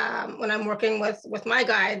I'm working with my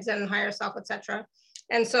guides and higher self, etc.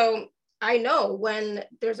 And so I know when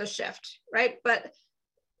there's a shift, right? But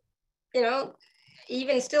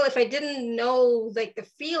even still, if I didn't know like the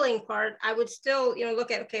feeling part, I would still,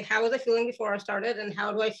 look at, okay, how was I feeling before I started, and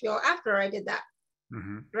how do I feel after I did that?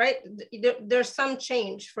 Mm-hmm. Right? There's some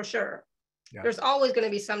change for sure. Yeah. There's always going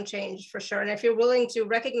to be some change for sure. And if you're willing to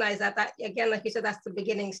recognize that again, like you said, that's the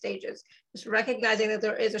beginning stages, just recognizing that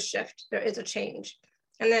there is a shift, there is a change.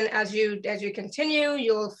 And then as you continue,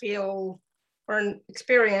 you'll feel or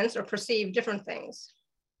experience or perceive different things,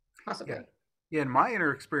 possibly. Yeah. In my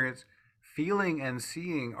inner experience, feeling and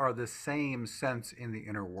seeing are the same sense in the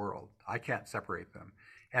inner world. I can't separate them.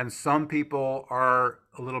 And some people are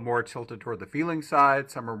a little more tilted toward the feeling side,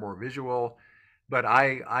 some are more visual, but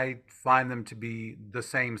I find them to be the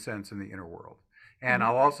same sense in the inner world. And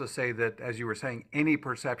I'll also say that, as you were saying, any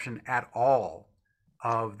perception at all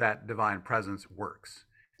of that divine presence works.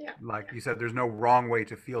 Yeah. Like you said, there's no wrong way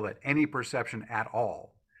to feel it. Any perception at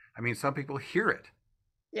all. I mean, some people hear it.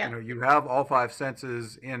 Yeah. You have all five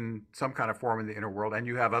senses in some kind of form in the inner world, and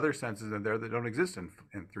you have other senses in there that don't exist in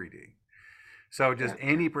 3D. So just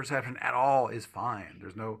any perception at all is fine.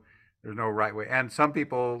 There's no right way. And some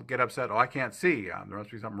people get upset. Oh, I can't see. There must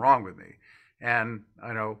be something wrong with me. And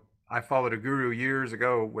I followed a guru years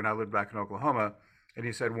ago when I lived back in Oklahoma, and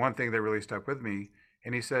he said one thing that really stuck with me.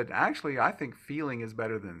 And he said, actually, I think feeling is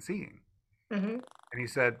better than seeing. Mm-hmm. And he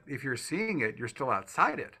said, if you're seeing it, you're still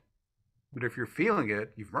outside it. But if you're feeling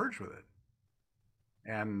it, you've merged with it.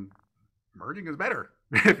 And merging is better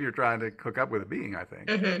if you're trying to hook up with a being, I think.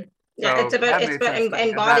 Mm-hmm. Yeah, So it's about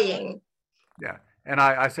embodying. Yeah. And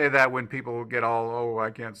I say that when people get all, oh, I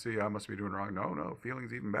can't see, I must be doing wrong. No,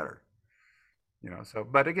 feeling's even better. So,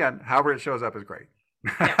 but again, however it shows up is great.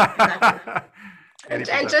 Yeah,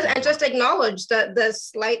 exactly. and just acknowledge the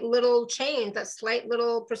slight little change, that slight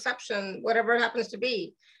little perception, whatever it happens to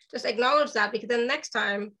be. Just acknowledge that, because then next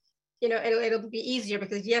time, it'll be easier,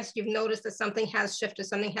 because yes, you've noticed that something has shifted,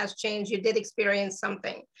 something has changed, you did experience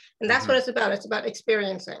something. And that's what it's about. It's about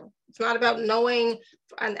experiencing. It's not about knowing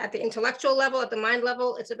at the intellectual level, at the mind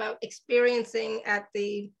level. It's about experiencing at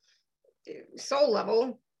the soul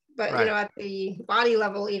level, but right. at the body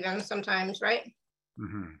level even sometimes, right?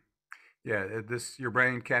 Mm-hmm. Yeah, your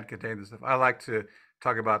brain can't contain this stuff. I like to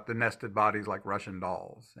talk about the nested bodies like Russian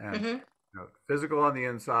dolls, and physical on the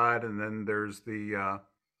inside, and then there's the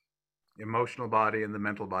emotional body and the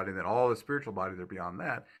mental body, and then all the spiritual bodies are beyond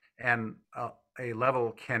that. And a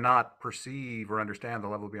level cannot perceive or understand the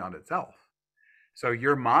level beyond itself. So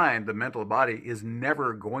your mind, the mental body, is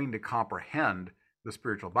never going to comprehend the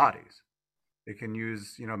spiritual bodies. It can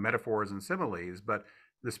use, metaphors and similes, but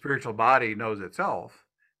the spiritual body knows itself,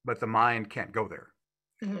 but the mind can't go there.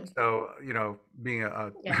 So, being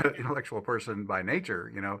an intellectual person by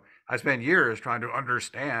nature, I spent years trying to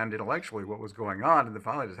understand intellectually what was going on, and then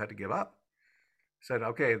finally I just had to give up. Said,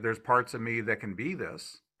 okay, there's parts of me that can be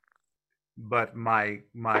this, but my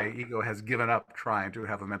ego has given up trying to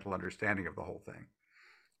have a mental understanding of the whole thing.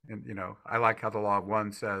 And I like how the law of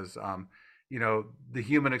one says, the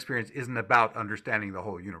human experience isn't about understanding the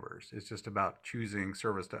whole universe. It's just about choosing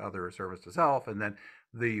service to other or service to self, and then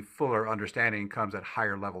the fuller understanding comes at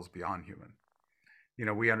higher levels beyond human.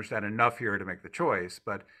 We understand enough here to make the choice,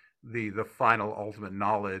 but the final ultimate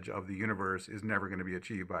knowledge of the universe is never going to be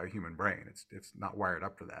achieved by a human brain. It's not wired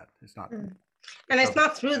up for that. It's not. And it's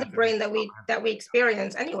not through the brain that we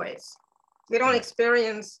experience anyways. We don't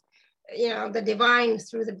experience the divine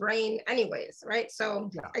through the brain anyways, right? So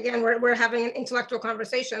again, we're having an intellectual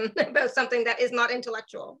conversation about something that is not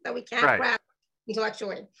intellectual, that we can't grasp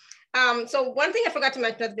intellectually. So one thing I forgot to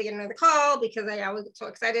mention at the beginning of the call, because I always get so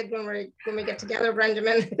excited when we get together,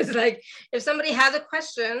 Benjamin, is like, if somebody has a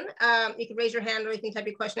question, you can raise your hand, or you can type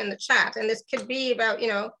your question in the chat. And this could be about,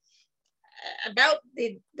 about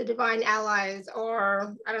the divine allies,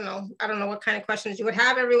 or I don't know what kind of questions you would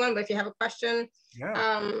have, everyone, but if you have a question.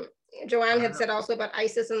 Yeah. Joanne had said also about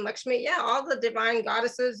Isis and Lakshmi. Yeah, all the divine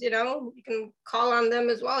goddesses, you can call on them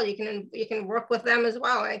as well. You can work with them as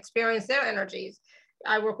well and experience their energies.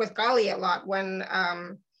 I work with Kali a lot when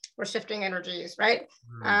we're shifting energies, right?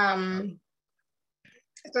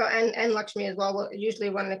 So and Lakshmi as well. Usually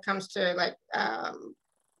when it comes to like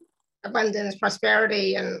abundance,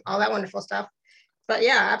 prosperity, and all that wonderful stuff. But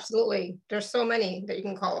yeah, absolutely. There's so many that you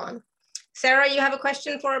can call on. Sarah, you have a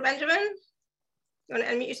question for Benjamin? You want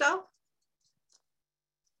to unmute yourself?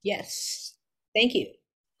 Yes. Thank you.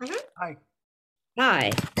 Hi.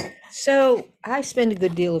 Hi. So I spend a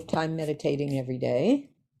good deal of time meditating every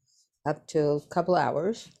day, up to a couple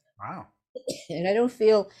hours. Wow. And I don't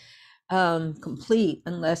feel complete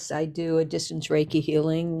unless I do a distance Reiki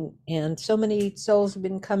healing. And so many souls have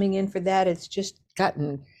been coming in for that. It's just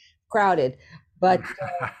gotten crowded. But,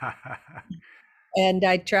 and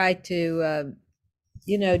I try to,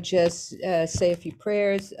 just say a few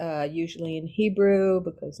prayers, usually in Hebrew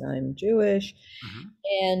because I'm Jewish.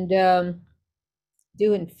 And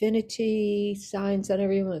do infinity signs on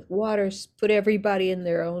everyone with water, put everybody in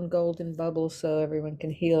their own golden bubble so everyone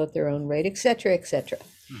can heal at their own rate, etc., etc.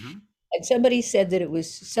 And somebody said that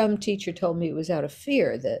some teacher told me it was out of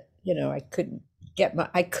fear that,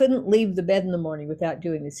 I couldn't leave the bed in the morning without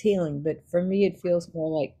doing this healing. But for me, it feels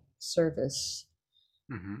more like service.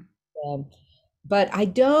 But I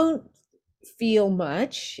don't feel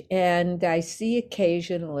much, and I see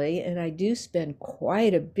occasionally, and I do spend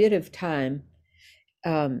quite a bit of time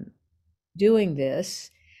doing this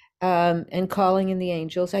and calling in the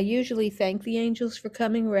angels. I usually thank the angels for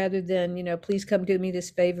coming rather than, please come do me this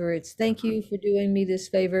favor. It's thank you for doing me this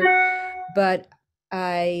favor. But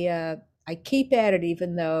I keep at it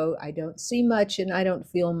even though I don't see much and I don't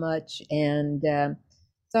feel much. And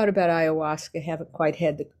thought about ayahuasca, haven't quite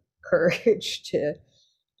had the courage to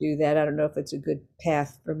do that. I don't know if it's a good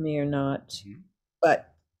path for me or not,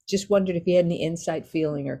 but just wondered if you had any insight,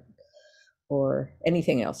 feeling, or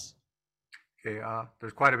anything else. Okay,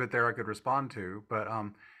 there's quite a bit there I could respond to, but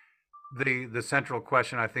the central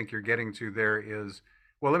question I think you're getting to there is,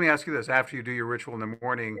 well, let me ask you this: after you do your ritual in the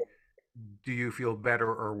morning, do you feel better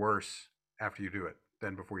or worse after you do it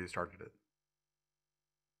than before you started it?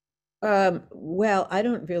 Well, I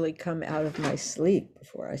don't really come out of my sleep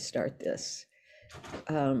before I start this.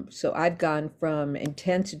 So I've gone from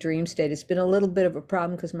intense dream state. It's been a little bit of a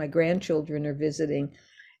problem because my grandchildren are visiting,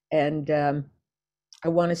 and I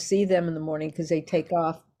want to see them in the morning because they take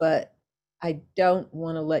off, but I don't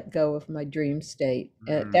want to let go of my dream state,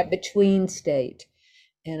 that between state.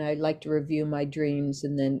 And I like to review my dreams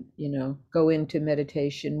and then, go into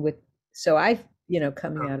meditation so I've,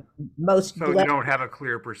 coming out of most. So you don't have a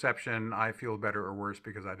clear perception, I feel better or worse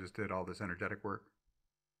because I just did all this energetic work?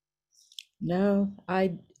 No,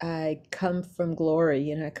 I come from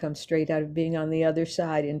glory, I come straight out of being on the other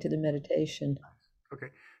side into the meditation. Okay.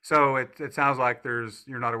 So it sounds like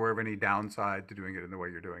you're not aware of any downside to doing it in the way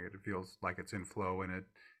you're doing it. It feels like it's in flow and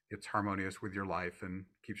it's harmonious with your life and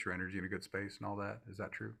keeps your energy in a good space and all that. Is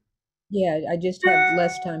that true? Yeah, I just have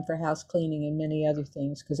less time for house cleaning and many other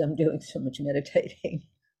things because I'm doing so much meditating.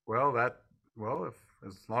 Well, if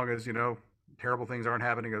as long as terrible things aren't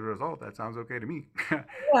happening as a result, that sounds okay to me.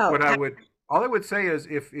 Well, All I would say is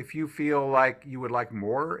if you feel like you would like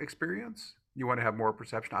more experience, you want to have more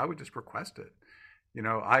perception, I would just request it.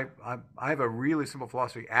 I have a really simple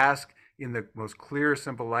philosophy: ask in the most clear,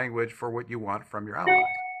 simple language for what you want from your allies.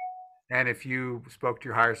 And if you spoke to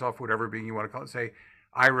your higher self, whatever being you want to call it, say,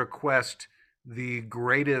 I request the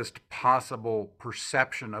greatest possible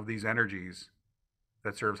perception of these energies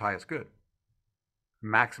that serves highest good,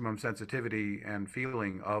 maximum sensitivity and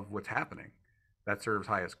feeling of what's happening that serves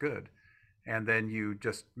highest good. And then you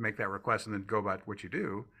just make that request and then go about what you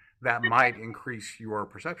do. That might increase your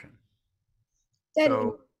perception. That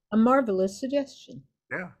is a marvelous suggestion.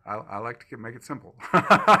 Yeah, I like to make it simple.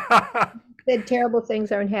 Said terrible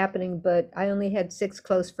things aren't happening, but I only had 6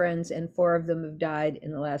 close friends, and 4 of them have died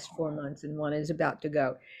in the last 4 months, and 1 is about to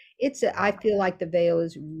go. I feel like the veil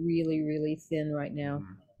is really, really thin right now.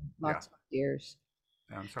 Lots of tears.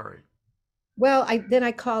 I'm sorry. Well, then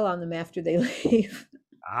I call on them after they leave.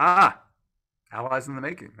 Allies in the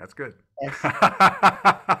making. That's good. Yes.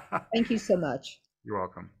 Thank you so much. You're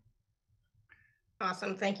welcome.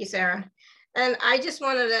 Awesome. Thank you, Sarah. And I just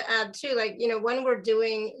wanted to add too, when we're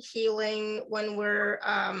doing healing, when we're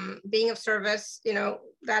being of service,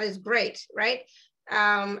 that is great, right?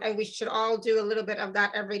 And we should all do a little bit of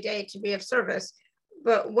that every day to be of service.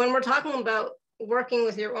 But when we're talking about, working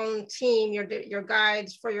with your own team, your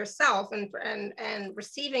guides for yourself, and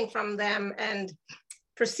receiving from them and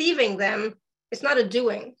perceiving them, it's not a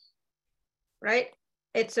doing, right?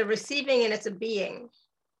 It's a receiving and it's a being.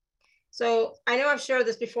 So I know I've shared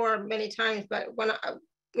this before many times, but when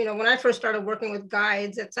I first started working with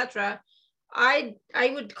guides, etc., I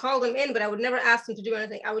would call them in, but I would never ask them to do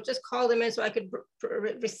anything. I would just call them in so I could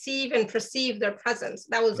receive and perceive their presence.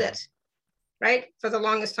 That was it, right? For the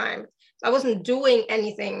longest time. I wasn't doing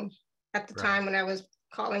anything at the time when I was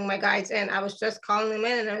calling my guides in. I was just calling them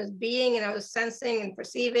in, and I was being, and I was sensing and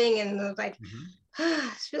perceiving, and I was like,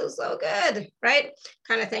 it feels so good, right?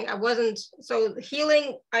 Kind of thing. I wasn't, so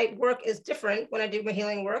healing work is different when I do my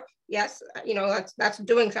healing work. Yes, that's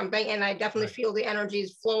doing something, and I definitely feel the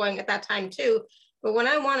energies flowing at that time too. But when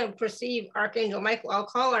I want to perceive Archangel Michael, I'll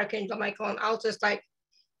call Archangel Michael, and I'll just like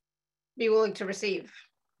be willing to receive.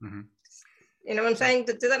 You know what I'm saying?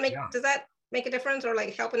 Does that make a difference, or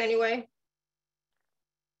like help in any way?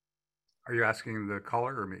 Are you asking the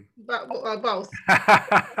caller or me? Both.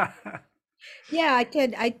 Yeah,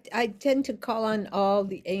 I tend to call on all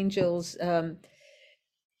the angels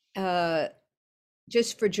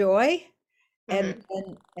just for joy, and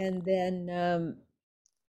then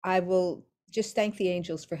I will just thank the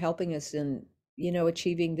angels for helping us in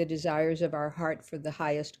achieving the desires of our heart for the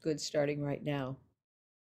highest good starting right now.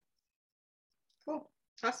 Cool.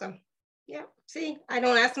 Awesome. Yeah. See, I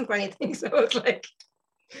don't ask them for anything, so it's like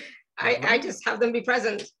I just have them be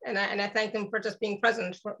present, and I thank them for just being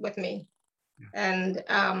present with me. And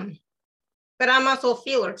but I'm also a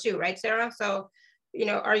feeler too, right, Sarah? So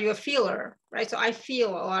are you a feeler, right? So I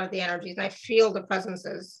feel a lot of the energies, and I feel the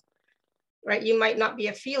presences, right? You might not be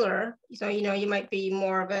a feeler, so you might be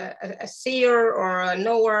more of a seer or a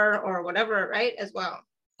knower or whatever, right, as well.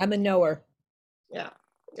 I'm a knower. Yeah.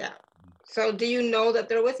 So do you know that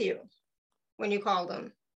they're with you when you call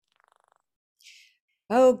them?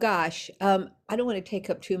 Oh gosh, I don't want to take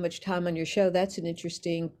up too much time on your show. That's an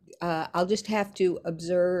interesting, I'll just have to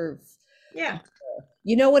observe. Yeah.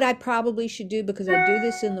 You know what I probably should do, because I do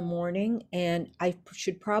this in the morning, and I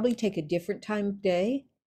should probably take a different time of day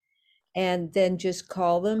and then just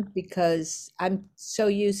call them, because I'm so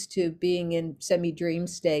used to being in semi-dream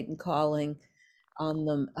state and calling on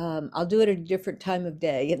them. I'll do it at a different time of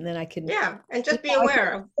day, and then I can and just be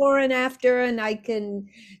aware of before and after, and I can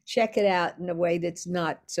check it out in a way that's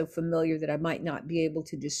not so familiar that I might not be able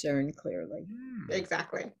to discern clearly.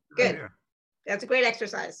 Exactly. Good. Yeah. That's a great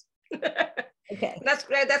exercise. Okay. That's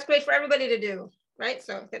great. That's great for everybody to do, right?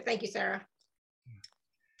 So thank you, Sarah.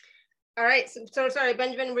 All right. So sorry,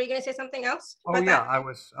 Benjamin, were you going to say something else? I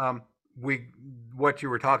was. What you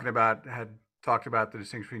were talking about had talked about the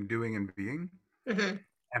distinction between doing and being. And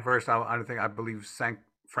first, I believe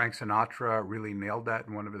Frank Sinatra really nailed that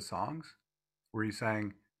in one of his songs, where he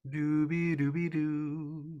sang "Doobie Doobie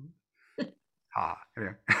Doo."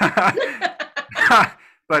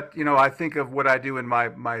 But I think of what I do in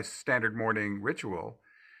my standard morning ritual.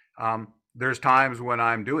 There's times when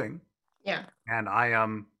I'm doing, and I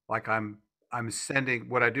am I'm sending.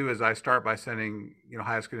 What I do is I start by sending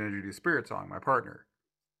highest good energy to Spirit Song, my partner,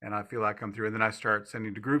 and I feel like I come through, and then I start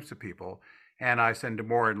sending to groups of people, and I send to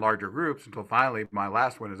more and larger groups until finally my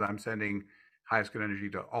last one is I'm sending highest good energy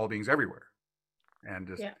to all beings everywhere, and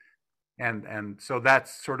just and so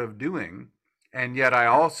that's sort of doing. And yet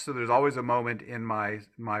there's always a moment in my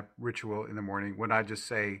ritual in the morning when I just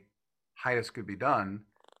say highest could be done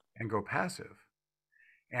and go passive.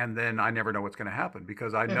 And then I never know what's going to happen,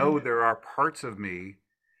 because I know there are parts of me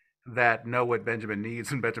that know what Benjamin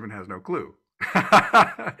needs, and Benjamin has no clue.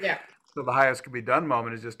 So the highest could be done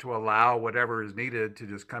moment is just to allow whatever is needed to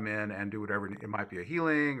just come in and do whatever. It might be a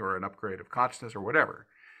healing or an upgrade of consciousness or whatever.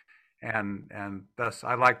 And thus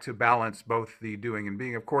I like to balance both the doing and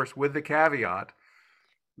being, of course, with the caveat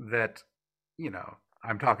that,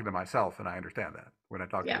 I'm talking to myself, and I understand that when I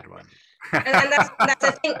talk to the divine. And that's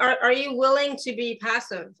the thing. Are you willing to be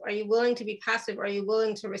passive? Are you willing to be passive? Are you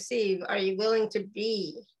willing to receive? Are you willing to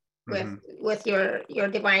be with your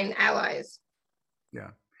divine allies? Yeah.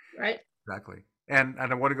 Right. Exactly. And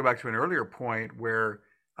I want to go back to an earlier point where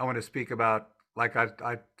I want to speak about, like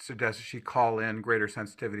I suggested she call in greater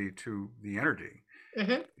sensitivity to the energy.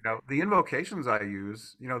 The invocations I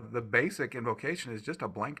use, the basic invocation is just a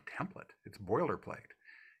blank template. It's boilerplate.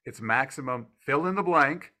 It's maximum, fill in the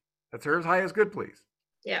blank, that serves highest good, please.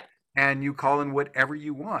 Yeah. And you call in whatever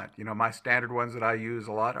you want. My standard ones that I use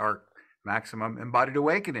a lot are maximum embodied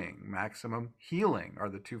awakening, maximum healing are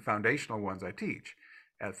the two foundational ones I teach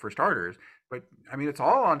for starters. But it's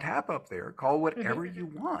all on tap up there. Call whatever you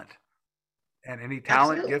want. And any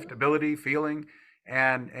talent, gift, ability, feeling,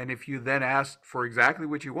 And if you then ask for exactly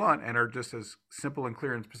what you want and are just as simple and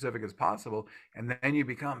clear and specific as possible, and then you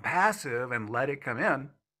become passive and let it come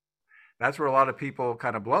in, that's where a lot of people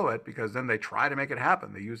kind of blow it, because then they try to make it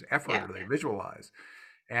happen. They use effort or they visualize.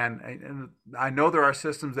 And I know there are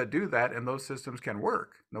systems that do that, and those systems can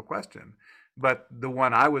work, no question. But the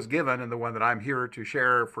one I was given and the one that I'm here to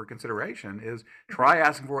share for consideration is try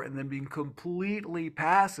asking for it and then being completely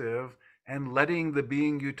passive and letting the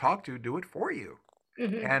being you talk to do it for you.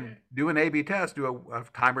 And do an A/B test, do a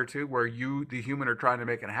time or two where you, the human, are trying to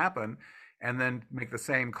make it happen, and then make the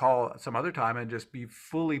same call some other time and just be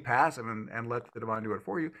fully passive and let the divine do it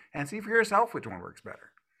for you, and see for yourself which one works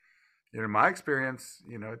better. In my experience,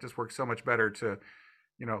 it just works so much better to,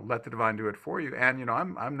 let the divine do it for you. And,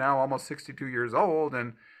 I'm now almost 62 years old,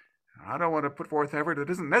 and I don't want to put forth effort that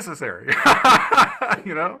isn't necessary,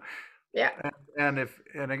 Yeah. And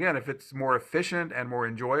again, if it's more efficient and more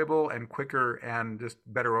enjoyable and quicker and just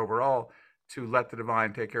better overall to let the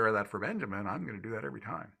divine take care of that for Benjamin, I'm going to do that every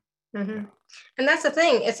time. Yeah. And that's the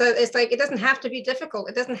thing. It's like, it doesn't have to be difficult.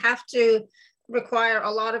 It doesn't have to require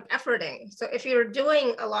a lot of efforting. So if you're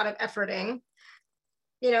doing a lot of efforting,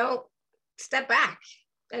 step back.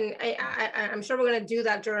 And I'm sure we're going to do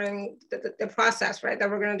that during the process, right? That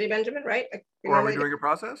we're going to do, Benjamin, right? Like, or are we doing a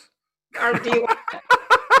process? Or do you?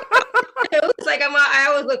 It's like I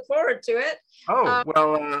always look forward to it. Oh,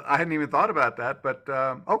 well, I hadn't even thought about that, but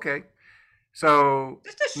okay. So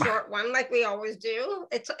just a short one, like we always do.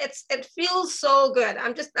 It feels so good.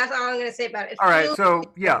 That's all I'm going to say about it. All right. So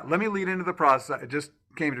yeah, let me lead into the process. It just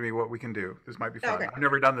came to me what we can do. This might be fun. Okay. I've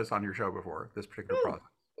never done this on your show before, this particular process.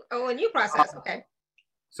 Oh, a new process. Okay.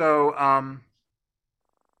 So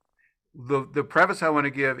the preface I want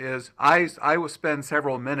to give is I will spend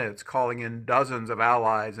several minutes calling in dozens of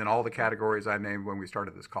allies in all the categories I named when we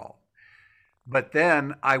started this call. But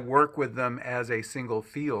then I work with them as a single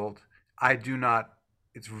field. I do not,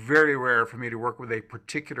 it's very rare for me to work with a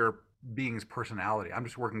particular being's personality. I'm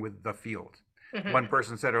just working with the field. One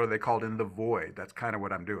person said, they called in the void. That's kind of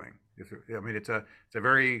what I'm doing. It's a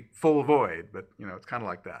very full void, but it's kind of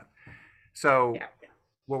like that. So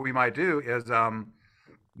what we might do is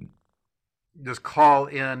just call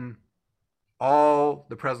in all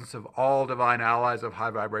the presence of all divine allies of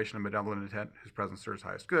high vibration and benevolent intent whose presence serves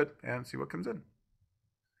highest good, and see what comes in.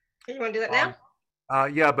 You want to do that now?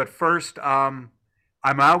 Yeah, but first, I'm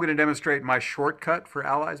now going to demonstrate my shortcut for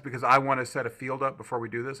allies, because I want to set a field up before we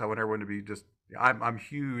do this. I want everyone to be I'm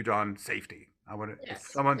huge on safety. I want to,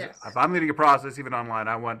 if I'm leading a process, even online,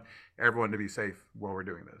 I want everyone to be safe while we're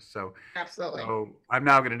doing this. So absolutely. So I'm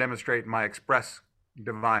now going to demonstrate my express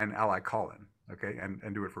divine ally call-in, okay,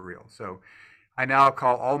 and do it for real. So I now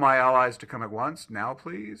call all my allies to come at once. Now,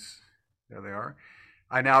 please. There they are.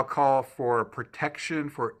 I now call for protection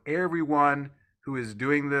for everyone who is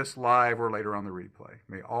doing this live or later on the replay.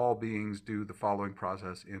 May all beings do the following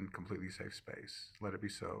process in completely safe space. Let it be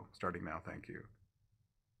so, starting now. Thank you.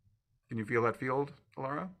 Can you feel that field,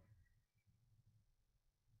 Alara?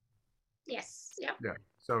 Yes. Yeah. Yeah.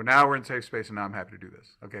 So now we're in safe space, and now I'm happy to do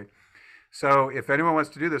this. Okay. So if anyone wants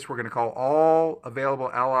to do this, we're going to call all available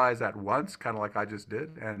allies at once, kind of like I just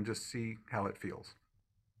did, and just see how it feels.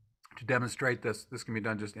 To demonstrate this can be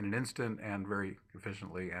done just in an instant and very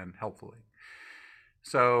efficiently and helpfully.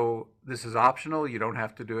 So this is optional. You don't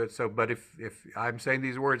have to do it. So, but if I'm saying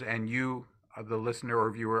these words and you, the listener or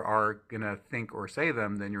viewer, are going to think or say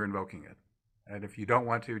them, then you're invoking it. And if you don't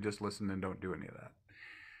want to, just listen and don't do any of that.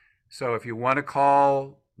 So if you want to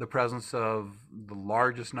call the presence of the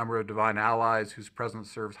largest number of divine allies whose presence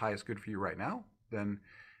serves highest good for you right now, then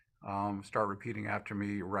start repeating after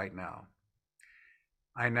me right now.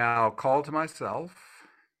 I now call to myself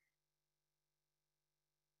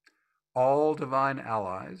all divine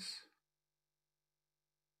allies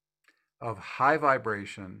of high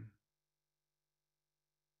vibration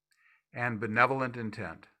and benevolent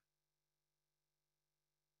intent,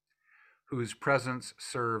 whose presence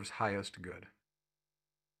serves highest good.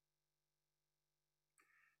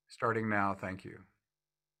 Starting now, thank you.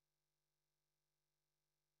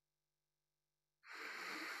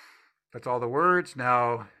 That's all the words.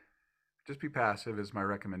 Now, just be passive is my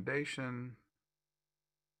recommendation.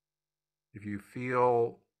 If you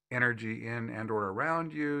feel energy in and or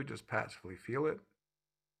around you, just passively feel it.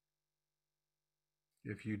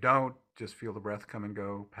 If you don't, just feel the breath come and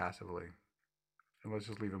go passively. And let's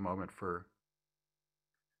just leave a moment for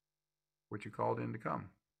what you called in to come.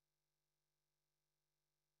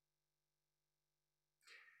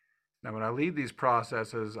 Now, when I lead these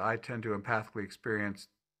processes, I tend to empathically experience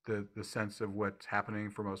the sense of what's happening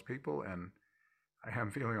for most people, and I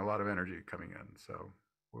am feeling a lot of energy coming in. So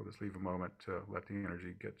we'll just leave a moment to let the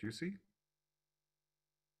energy get juicy.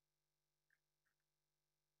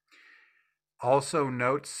 Also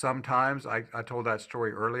note, sometimes, I told that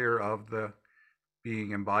story earlier of the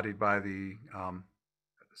being embodied by the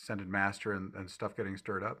ascended master and stuff getting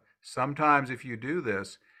stirred up. Sometimes if you do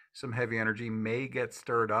this, some heavy energy may get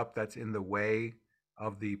stirred up that's in the way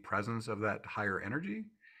of the presence of that higher energy.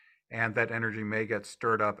 And that energy may get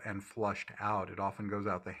stirred up and flushed out. It often goes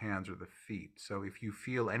out the hands or the feet. So if you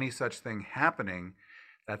feel any such thing happening,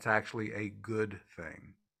 that's actually a good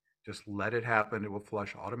thing. Just let it happen. It will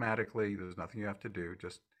flush automatically. There's nothing you have to do.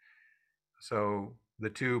 Just so the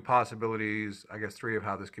two possibilities, I guess three, of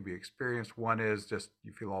how this could be experienced. One is just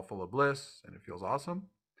you feel all full of bliss and it feels awesome.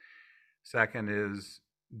 Second is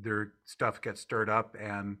their stuff gets stirred up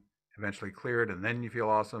and eventually cleared, and then you feel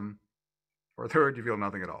awesome. Or third, you feel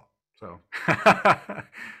nothing at all. So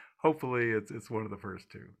hopefully it's one of the first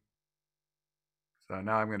two. So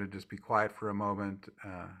now I'm going to just be quiet for a moment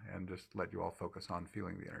and just let you all focus on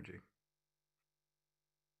feeling the energy.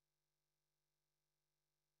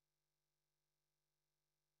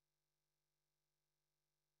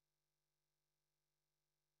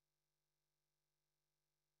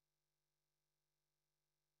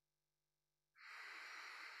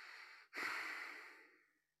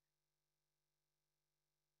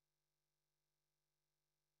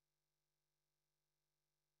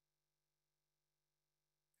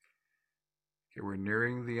 Okay, we're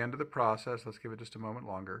nearing the end of the process. Let's give it just a moment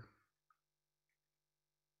longer.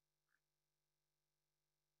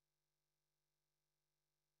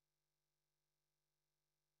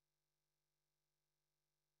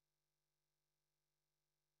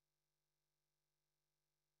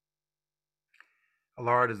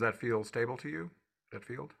 Alara, does that feel stable to you, that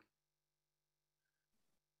field?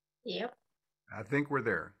 Yep. I think we're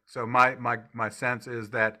there. So my sense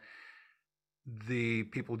is that the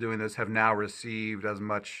people doing this have now received as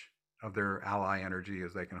much of their ally energy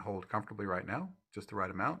as they can hold comfortably right now, just the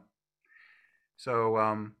right amount.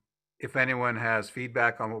 So if anyone has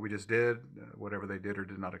feedback on what we just did, whatever they did or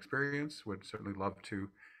did not experience, would certainly love to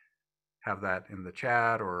have that in the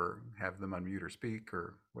chat or have them unmute or speak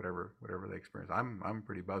or whatever they experience. I'm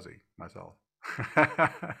pretty buzzy myself.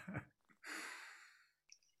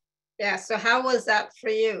 Yeah, so how was that for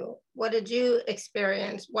you? What did you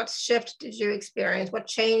experience? What shift did you experience? What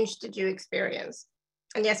change did you experience?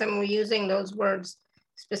 And yes, I'm using those words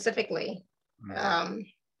specifically. I'm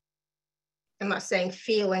not saying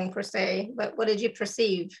feeling per se, but what did you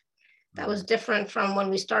perceive that was different from when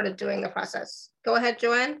we started doing the process? Go ahead,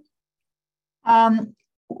 Joanne. After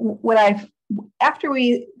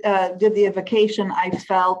we did the evocation, I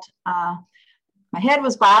felt my head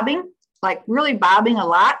was bobbing, like really bobbing a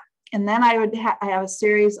lot. And then I would have a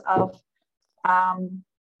series of,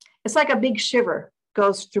 it's like a big shiver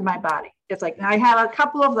goes through my body. It's like, I have a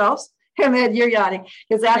couple of those, and then you're yawning,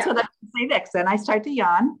 because that's what I say next. Then I start to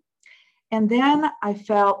yawn. And then I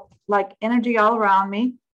felt like energy all around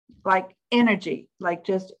me, like energy, like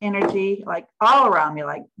just energy, like all around me,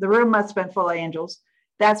 like the room must have been full of angels.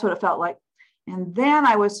 That's what it felt like. And then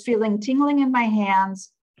I was feeling tingling in my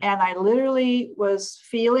hands, and I literally was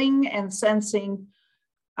feeling and sensing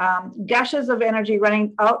gushes of energy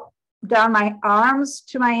running out down my arms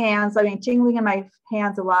to my hands. I mean, tingling in my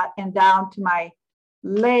hands a lot, and down to my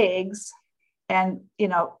legs, and, you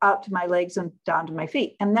know, out to my legs and down to my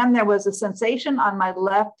feet. And then there was a sensation on my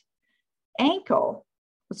left ankle.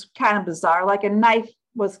 It was kind of bizarre, like a knife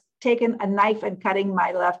was taking a knife and cutting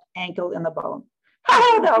my left ankle in the bone. I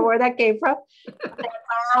don't know where that came from.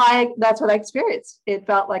 That's what I experienced. It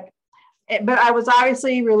felt like, but I was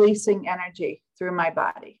obviously releasing energy through my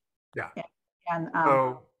body. Yeah. And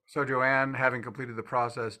so Joanne, having completed the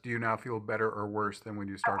process, do you now feel better or worse than when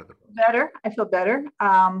you started the process? Better. I feel better.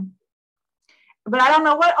 But I don't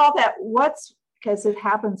know what all that, because it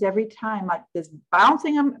happens every time, like this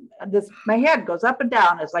bouncing, my head goes up and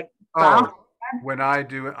down. It's like, when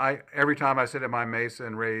every time I sit at my mesa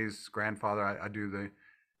and raise grandfather, I do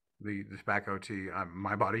the tobacco tea,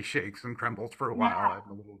 my body shakes and trembles for a while. I have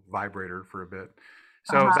a little vibrator for a bit.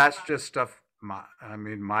 So that's just stuff.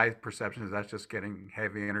 My perception is that's just getting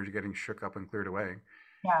heavy energy, getting shook up and cleared away.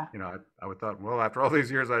 Yeah. You know, I would thought, well, after all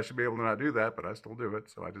these years, I should be able to not do that, but I still do it.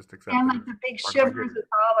 So I just accept it. And like the big shivers is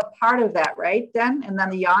all a part of that, right? Then, and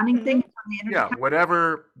then the yawning thing. Yeah,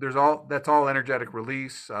 whatever. That's all energetic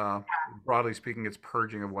release. Broadly speaking, it's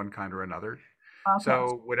purging of one kind or another. Okay.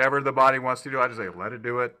 So whatever the body wants to do, I just say, let it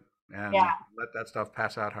do it, and let that stuff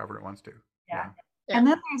pass out however it wants to. Yeah. And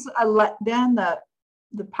then there's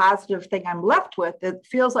the positive thing I'm left with. It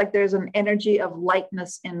feels like there's an energy of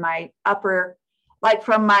lightness in my upper, like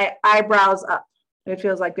from my eyebrows up. It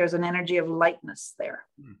feels like there's an energy of lightness there.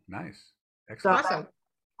 Nice. So Excellent. Awesome.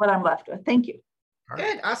 what I'm left with. Thank you. All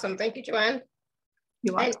right. Good. Awesome. Thank you, Joanne.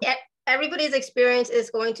 You want? And everybody's experience is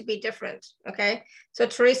going to be different. Okay. So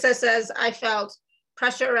Teresa says, I felt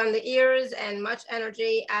pressure around the ears and much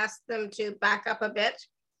energy. Asked them to back up a bit.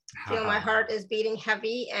 Feel my heart is beating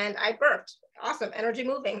heavy and I burped. Awesome. Energy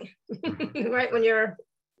moving. Right. When you're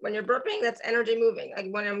burping, that's energy moving. Like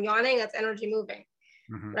when I'm yawning, that's energy moving.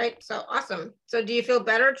 Right. So awesome. So do you feel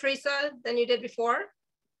better, Teresa, than you did before?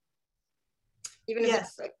 Even if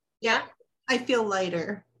it's like, yeah. I feel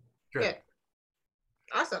lighter. Good.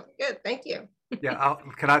 Awesome. Good. Thank you. Yeah.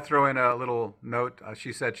 Can I throw in a little note?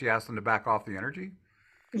 She said she asked them to back off the energy.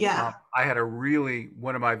 Yeah. I had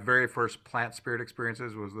one of my very first plant spirit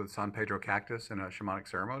experiences was with San Pedro cactus in a shamanic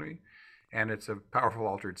ceremony. And it's a powerful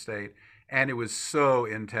altered state. And it was so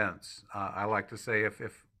intense. I like to say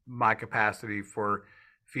if my capacity for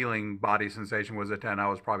feeling body sensation was a 10, I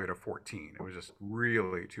was probably at a 14. It was just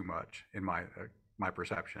really too much in my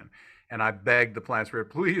perception. And I begged the plant spirit,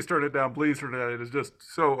 please turn it down, please turn it down. It is just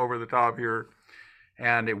so over the top here.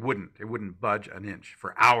 And it wouldn't budge an inch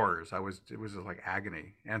for hours. It was just like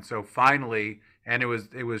agony. And so finally, and it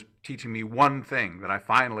was teaching me one thing that I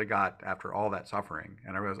finally got after all that suffering.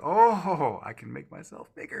 And I realized, oh, I can make myself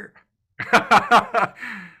bigger.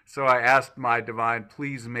 So I asked my divine,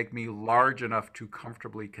 please make me large enough to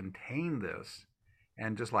comfortably contain this.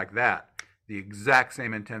 And just like that, the exact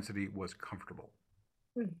same intensity was comfortable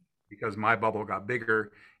because my bubble got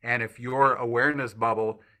bigger. And if your awareness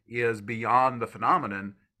bubble is beyond the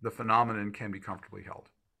phenomenon can be comfortably held.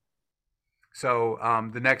 So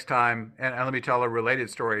the next time, and let me tell a related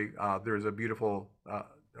story. There's a beautiful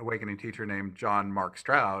awakening teacher named John Mark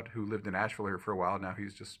Stroud who lived in Asheville here for a while. Now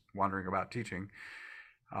he's just wandering about teaching.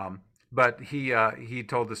 But he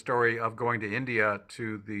told the story of going to India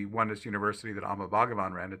to the Oneness University that Amma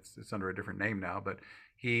Bhagavan ran. It's under a different name now, but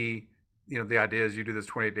the idea is you do this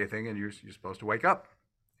 28-day thing and you're supposed to wake up.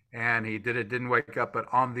 And he didn't wake up, but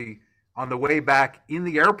on the way back in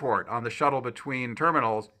the airport, on the shuttle between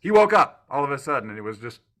terminals, he woke up all of a sudden, and it was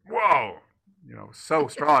just, whoa, so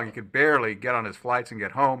strong. He could barely get on his flights and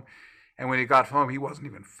get home. And when he got home, he wasn't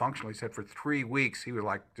even functional. He said for 3 weeks, he was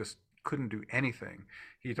like, just couldn't do anything.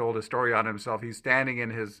 He told a story on himself. He's standing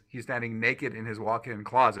naked in his walk-in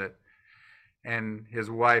closet. And his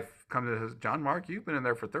wife comes and says, John Mark, you've been in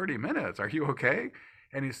there for 30 minutes. Are you okay?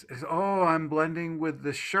 And he says, oh, I'm blending with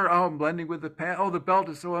the shirt. Oh, I'm blending with the pants. Oh, the belt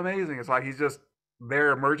is so amazing. It's like he's just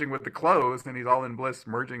there merging with the clothes, and he's all in bliss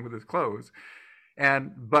merging with his clothes.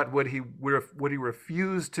 But what he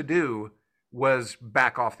refused to do was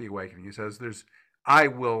back off the awakening. He says, I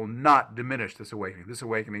will not diminish this awakening. This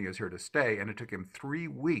awakening is here to stay. And it took him 3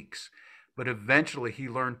 weeks, but eventually he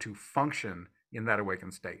learned to function in that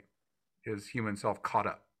awakened state. His human self caught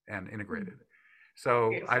up and integrated.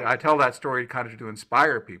 So I tell that story kind of to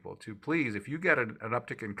inspire people to please, if you get an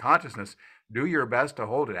uptick in consciousness, do your best to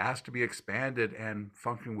hold it. It has to be expanded and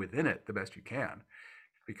function within it the best you can,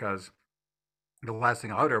 because the last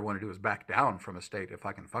thing I would ever want to do is back down from a state if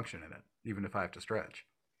I can function in it, even if I have to stretch.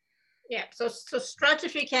 Yeah. So stretch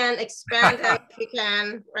if you can, expand out if you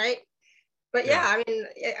can, right? But yeah, I mean,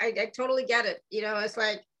 I totally get it. It's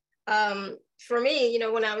like, for me,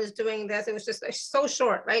 when I was doing this, it was just so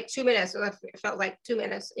short, right? 2 minutes. So it felt like 2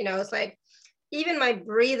 minutes. It's like even my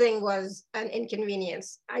breathing was an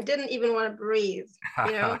inconvenience. I didn't even want to breathe.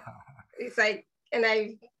 It's like,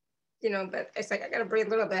 and but it's like I got to breathe a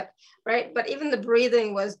little bit, right? But even the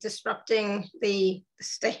breathing was disrupting the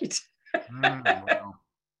state, Wow.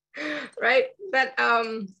 right? But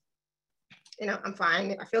I'm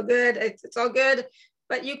fine. I feel good. It's all good.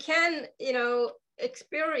 But you can,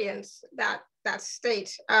 experience that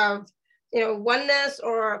state of oneness,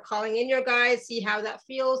 or calling in your guides, see how that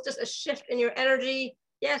feels, just a shift in your energy.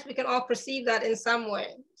 Yes, we can all perceive that in some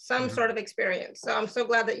way, some sort of experience. So I'm so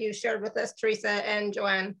glad that you shared with us, Teresa and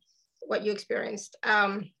Joanne, what you experienced.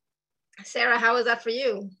 Sarah, how was that for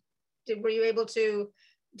you? Were you able to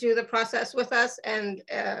do the process with us, and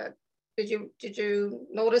did you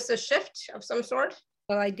notice a shift of some sort?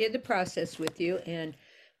 Well, I did the process with you and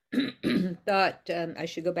thought I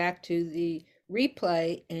should go back to the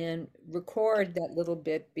replay and record that little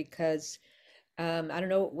bit, because I don't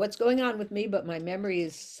know what's going on with me, but my memory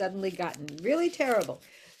has suddenly gotten really terrible.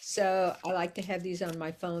 So I like to have these on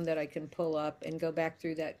my phone that I can pull up and go back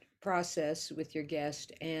through that process with your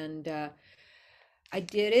guest. And I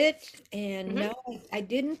did it, and no, I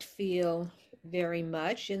didn't feel very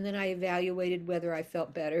much. And then I evaluated whether I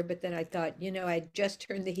felt better, but then I thought, I just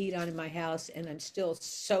turned the heat on in my house and I'm still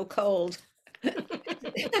so cold.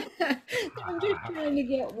 I'm just trying to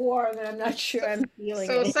get warm, and I'm not sure I'm feeling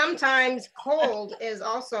So it. sometimes cold is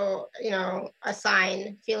also, a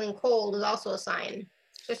sign. Feeling cold is also a sign.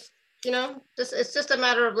 Just, it's just a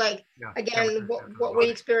matter of like, again, what were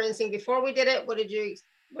you experiencing before we did it? What did you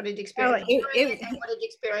experience during it, and what did you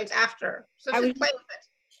experience after? So just play with it.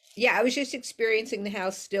 Yeah, I was just experiencing the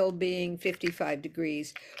house still being 55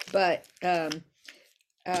 degrees, but I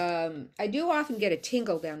do often get a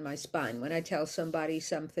tingle down my spine when I tell somebody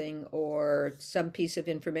something or some piece of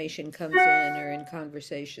information comes in or in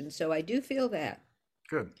conversation. So I do feel that.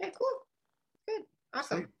 Good. Okay, cool. Good.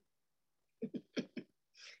 Awesome.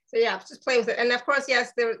 So yeah, just play with it. And of course,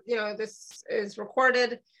 yes, this is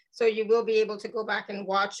recorded, so you will be able to go back and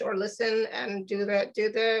watch or listen and do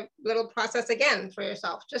the little process again for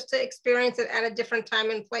yourself, just to experience it at a different time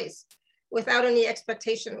and place, without any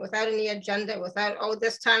expectation, without any agenda, without, oh,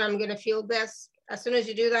 this time I'm going to feel this. As soon as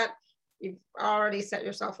you do that, you've already set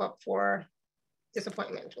yourself up for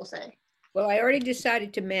disappointment, we'll say. Well, I already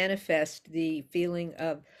decided to manifest the feeling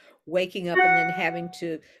of waking up and then having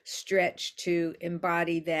to stretch to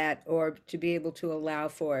embody that or to be able to allow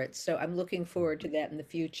for it. So I'm looking forward to that in the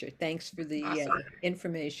future. Thanks for the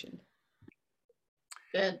information.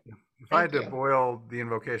 Good. If I had to boil the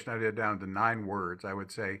invocation idea down to 9 words, I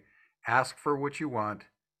would say, ask for what you want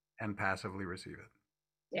and passively receive it.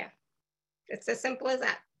 Yeah, it's as simple as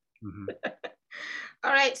that.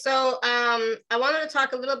 All right, so I wanted to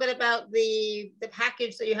talk a little bit about the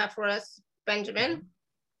package that you have for us, Benjamin.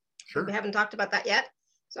 Sure. We haven't talked about that yet.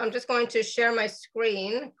 So I'm just going to share my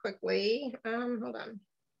screen quickly. Hold on.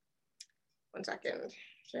 1 second.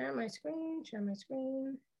 Share my screen.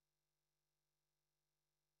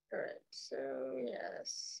 All right, so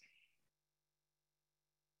yes.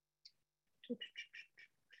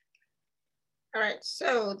 All right,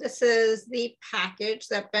 so this is the package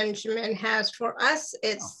that Benjamin has for us.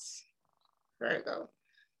 It's, there we go,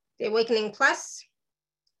 the Awakening Plus.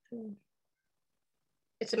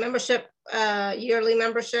 It's a membership, yearly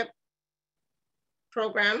membership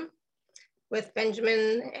program with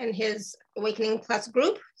Benjamin and his Awakening Plus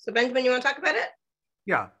group. So Benjamin, you want to talk about it?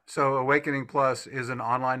 Yeah, so Awakening Plus is an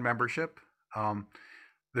online membership.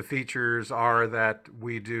 The features are that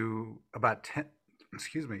we do about 10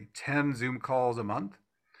 Zoom calls a month,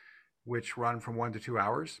 which run from 1 to 2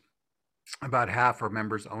 hours. About half are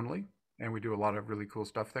members only, and we do a lot of really cool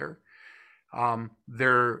stuff there.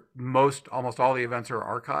 Almost all the events are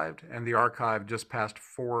archived, and the archive just passed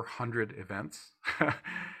 400 events.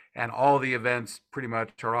 And all the events pretty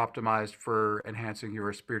much are optimized for enhancing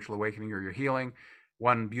your spiritual awakening or your healing.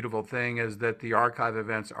 One beautiful thing is that the archive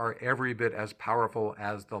events are every bit as powerful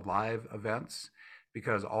as the live events,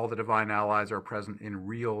 because all the divine allies are present in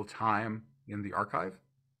real time in the archive.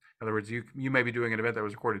 In other words, you may be doing an event that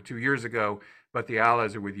was recorded 2 years ago, but the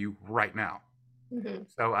allies are with you right now.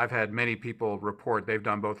 So I've had many people report they've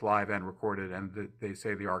done both live and recorded, and they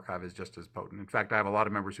say the archive is just as potent. In fact, I have a lot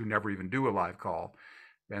of members who never even do a live call,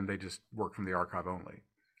 and they just work from the archive only.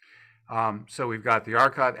 So we've got the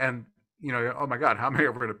archive, and oh my God, how many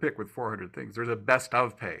are we going to pick with 400 things? There's a best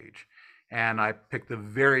of page, and I picked the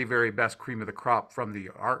very, very best cream of the crop from the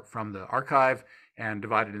archive and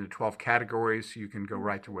divided into 12 categories, so you can go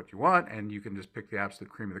right to what you want, and you can just pick the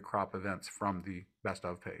absolute cream of the crop events from the best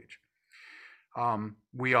of page.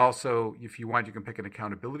 We also, if you want, you can pick an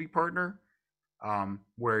accountability partner,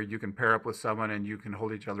 where you can pair up with someone and you can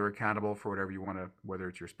hold each other accountable for whatever you want to, whether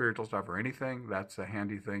it's your spiritual stuff or anything. That's a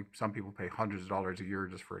handy thing. Some people pay hundreds of dollars a year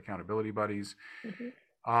just for accountability buddies.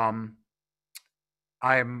 There's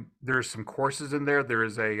some courses in there. There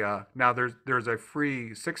is there's a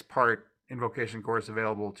free 6-part invocation course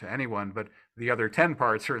available to anyone, but the other 10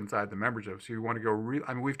 parts are inside the membership. So you want to go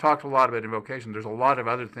we've talked a lot about invocation. There's a lot of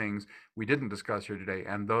other things we didn't discuss here today,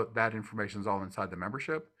 and that information is all inside the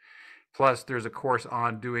membership. Plus, there's a course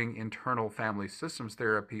on doing internal family systems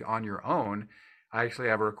therapy on your own. I actually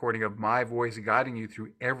have a recording of my voice guiding you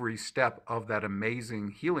through every step of that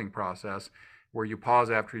amazing healing process, where you pause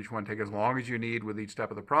after each one, take as long as you need with each step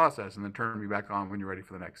of the process, and then turn me back on when you're ready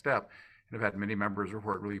for the next step. And I've had many members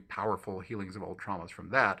report really powerful healings of old traumas from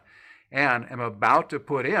that. And I'm about to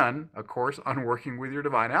put in a course on working with your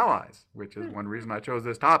divine allies, which is one reason I chose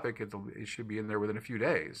this topic. It should be in there within a few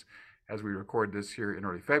days as we record this here in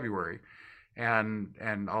early February. And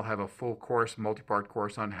I'll have a full course, multi-part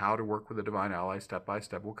course on how to work with a divine ally step by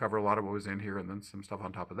step. We'll cover a lot of what was in here and then some stuff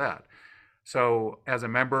on top of that. So as a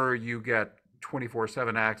member, you get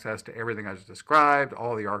 24/7 access to everything I just described,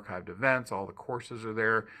 all the archived events, all the courses are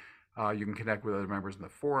there. You can connect with other members in the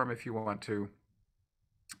forum if you want to.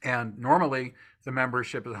 And normally the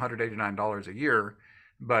membership is $189 a year,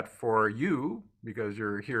 But for you, because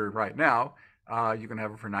you're here right now, you can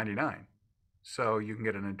have it for 99. So you can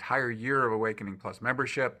get an entire year of Awakening Plus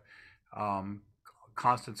membership, um,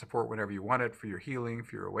 constant support whenever you want it for your healing,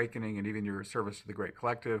 for your awakening, and even your service to the Great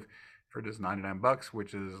Collective for just 99 bucks,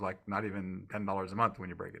 which is like not even $10 a month when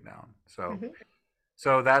you break it down. So,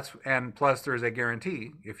 so that's, and plus there's a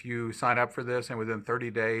guarantee. If you sign up for this and within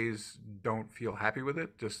 30 days don't feel happy with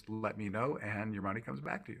it, just let me know and your money comes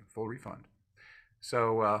back to you, full refund.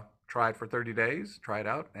 So try it for 30 days, try it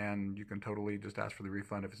out, and you can totally just ask for the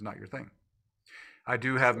refund if it's not your thing. I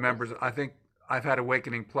do have members. I think I've had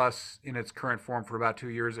Awakening Plus in its current form for about 2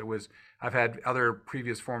 years. I've had other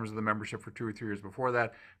previous forms of the membership for 2 or 3 years before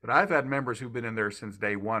that, but I've had members who've been in there since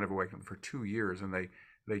day one of Awakening for 2 years, and they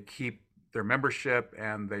keep their membership,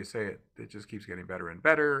 and they say it just keeps getting better and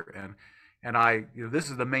better. And I, this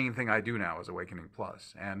is the main thing I do now is Awakening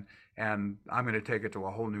Plus, and I'm going to take it to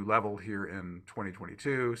a whole new level here in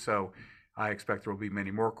 2022. So I expect there will be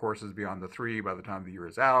many more courses beyond the 3 by the time the year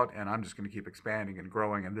is out, and I'm just going to keep expanding and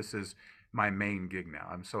growing. And this is my main gig now.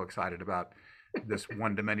 I'm so excited about this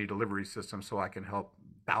one-to-many delivery system, so I can help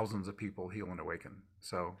thousands of people heal and awaken.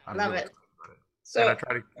 So I'm Love really it. excited about it. So, And I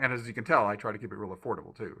try to, and as you can tell, I try to keep it real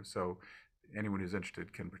affordable too. So anyone who's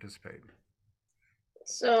interested can participate.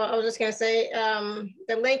 so I was just gonna say,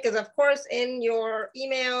 the link is of course in your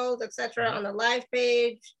emails, etc., on the live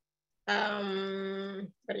page.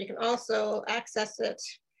 But you can also access it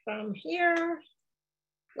from here,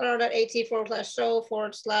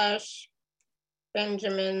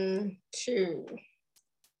 learn.at/show/Benjamin2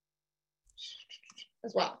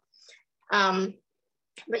 as well.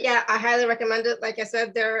 But yeah, I highly recommend it. Like I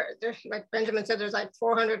said, there, like Benjamin said, there's like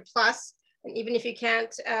 400 plus, and even if you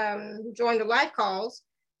can't join the live calls,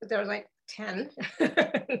 but there's like 10,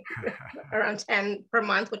 around 10 per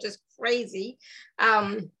month, which is crazy.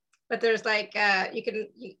 But there's like, you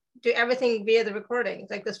do everything via the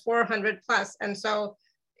recordings, like there's 400 plus. And so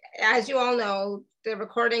as you all know, the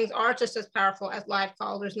recordings are just as powerful as live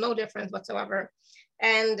calls. There's no difference whatsoever.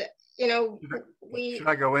 And, should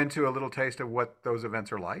I go into a little taste of what those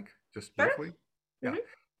events are like, just briefly? Sure. Yeah.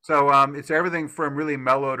 So it's everything from really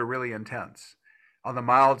mellow to really intense. On the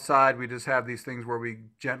mild side, we just have these things where we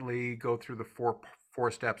gently go through the four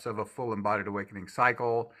steps of a full embodied awakening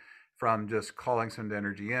cycle, from just calling some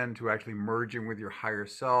energy in to actually merging with your higher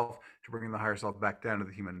self, to bringing the higher self back down to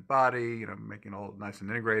the human body, making it all nice and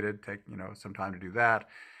integrated, take, some time to do that,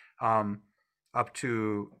 up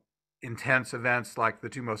to intense events. Like the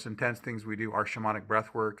 2 most intense things we do are shamanic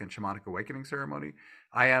breathwork and shamanic awakening ceremony.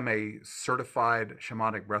 I am a certified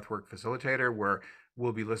shamanic breathwork facilitator, where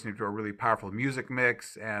we'll be listening to a really powerful music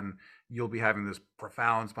mix, and you'll be having this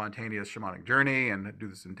profound, spontaneous shamanic journey and do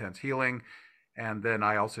this intense healing. And then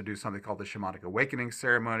I also do something called the shamanic awakening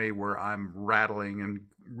ceremony, where I'm rattling and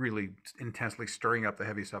really intensely stirring up the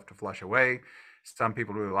heavy stuff to flush away. Some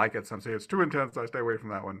people really like it. Some say it's too intense. I stay away from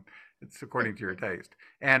that one. It's according to your taste.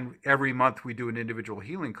 And every month we do an individual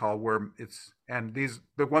healing call where the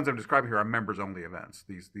ones I'm describing here are members only events,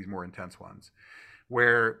 these more intense ones,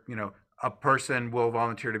 where, a person will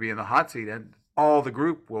volunteer to be in the hot seat, and all the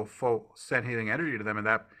group will send healing energy to them. And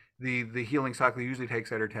that the healing cycle usually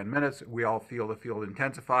takes 8 or 10 minutes. We all feel the field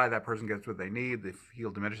intensify. That person gets what they need. The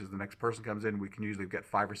field diminishes. The next person comes in. We can usually get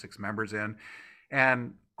 5 or 6 members in.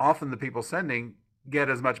 And often the people sending get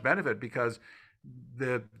as much benefit because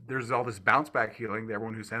there's all this bounce back healing.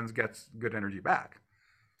 Everyone who sends gets good energy back.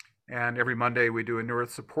 And every Monday we do a New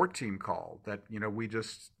Earth support team call that,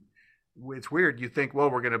 it's weird. You think,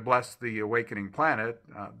 well, we're going to bless the awakening planet,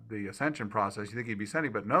 the ascension process. You think you'd be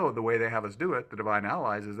sending, but no, the way they have us do it, the divine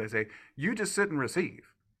allies, is they say, you just sit and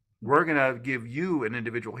receive. We're going to give you an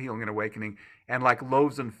individual healing and awakening. And like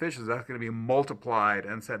loaves and fishes, that's going to be multiplied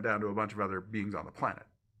and sent down to a bunch of other beings on the planet.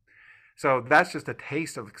 So that's just a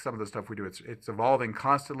taste of some of the stuff we do. It's evolving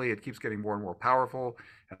constantly. It keeps getting more and more powerful.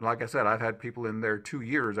 And like I said, I've had people in there 2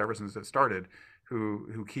 years ever since it started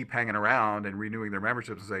who keep hanging around and renewing their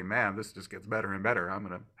memberships and saying, man, this just gets better and better. I'm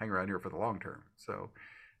going to hang around here for the long term. So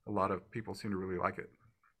a lot of people seem to really like it.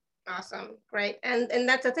 Awesome. Great. And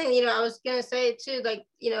that's the thing, I was going to say too, like,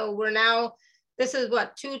 we're now, this is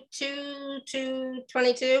what,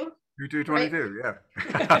 2222? 2222, right? Yeah.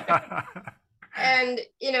 And,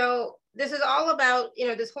 this is all about,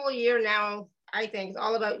 this whole year now, I think is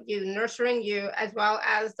all about you, nurturing you, as well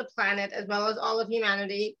as the planet, as well as all of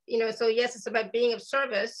humanity. So yes, it's about being of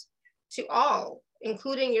service to all,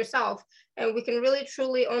 including yourself. And we can really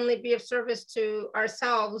truly only be of service to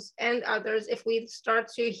ourselves and others if we start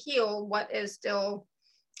to heal what is still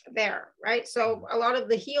there, right? So a lot of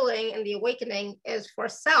the healing and the awakening is for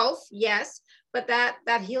self, yes, but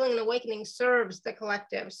that healing and awakening serves the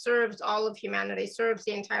collective, serves all of humanity, serves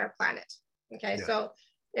the entire planet. Okay, Yes. so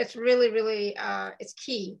it's really, really, it's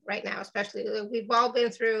key right now, especially. We've all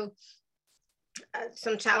been through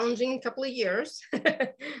some challenging couple of years,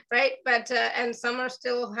 right? But, and some are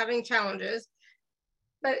still having challenges.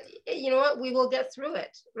 But you know what, we will get through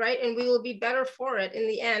it, right? And we will be better for it in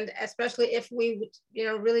the end, especially if we, you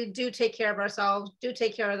know, really do take care of ourselves, do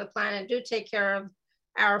take care of the planet, do take care of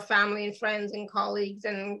our family and friends and colleagues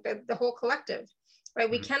and the whole collective,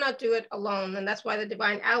 right? We cannot do it alone. And that's why the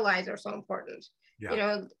divine allies are so important.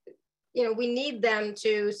 Yeah. You know, we need them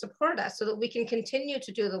to support us so that we can continue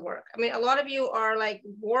to do the work. I mean, a lot of you are like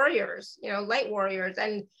warriors, you know, light warriors,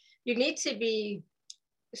 and you need to be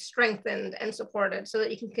strengthened and supported so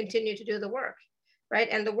that you can continue to do the work, right?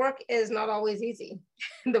 And the work is not always easy.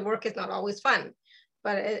 The work is not always fun,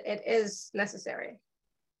 but it is necessary.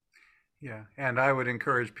 Yeah, and I would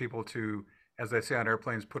encourage people to, as they say on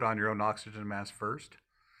airplanes, put on your own oxygen mask first.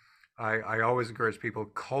 I always encourage people,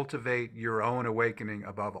 cultivate your own awakening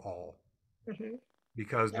above all,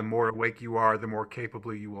 because the more awake you are, the more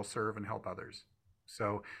capably you will serve and help others.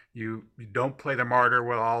 So you don't play the martyr,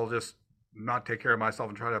 well, I'll just not take care of myself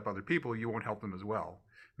and try to help other people. You won't help them as well.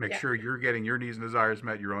 Make sure you're getting your needs and desires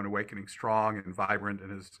met, your own awakening strong and vibrant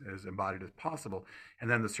and as embodied as possible. And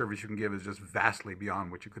then the service you can give is just vastly beyond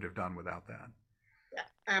what you could have done without that. Yeah,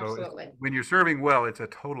 absolutely. So when you're serving well, it's a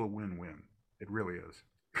total win-win. It really is.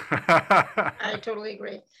 I totally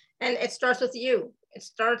agree. And it starts with you. It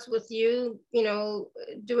starts with you, you know,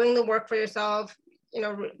 doing the work for yourself, you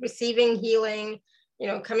know, receiving healing, you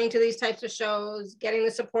know, coming to these types of shows, getting the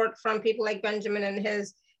support from people like Benjamin and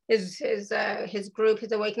his group,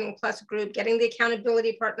 his Awakening Plus group, getting the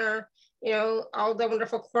accountability partner, you know, all the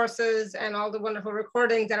wonderful courses and all the wonderful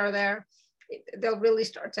recordings that are there. They'll really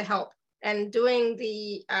start to help. And doing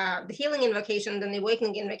the healing invocations and the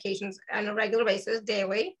awakening invocations on a regular basis,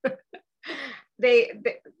 daily, they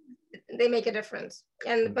make a difference.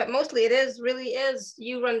 And but mostly it really is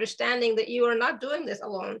you understanding that you are not doing this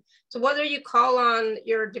alone. So whether you call on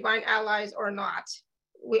your divine allies or not,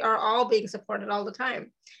 we are all being supported all the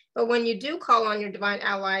time. But when you do call on your divine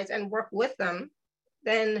allies and work with them,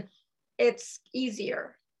 then it's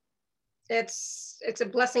easier. It's a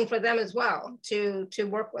blessing for them as well to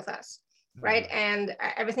work with us, right? And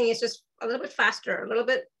everything is just a little bit faster, a little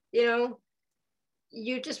bit, you know,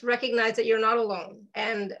 you just recognize that you're not alone,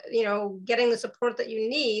 and, you know, getting the support that you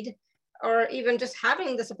need, or even just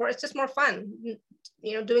having the support, it's just more fun,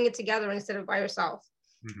 you know, doing it together instead of by yourself.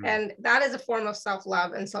 And that is a form of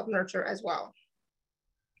self-love and self-nurture as well.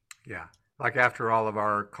 Yeah. Like after all of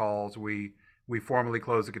our calls, we formally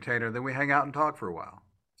close the container, and then we hang out and talk for a while.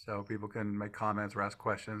 So people can make comments or ask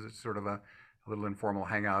questions. It's sort of a little informal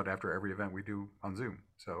hangout after every event we do on Zoom.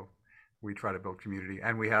 So we try to build community.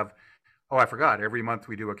 And we have, oh, I forgot, every month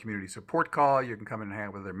we do a community support call. You can come in and hang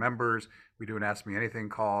out with other members. We do an Ask Me Anything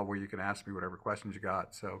call where you can ask me whatever questions you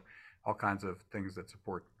got. So all kinds of things that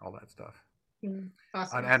support all that stuff.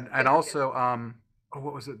 Awesome. And also, oh,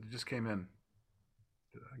 what was it that just came in?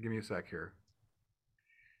 Give me a sec here.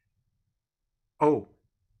 Oh,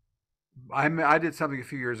 I did something a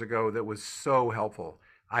few years ago that was so helpful.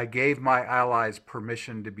 I gave my allies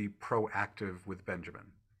permission to be proactive with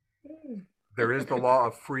Benjamin. There is the law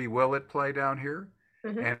of free will at play down here.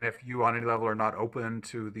 And if you on any level are not open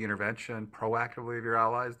to the intervention proactively of your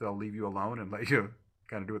allies, they'll leave you alone and let you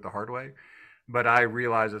kind of do it the hard way. But I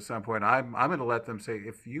realized at some point, I'm going to let them say,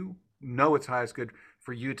 if you know it's highest good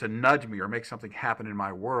for you to nudge me or make something happen in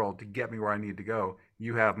my world to get me where I need to go,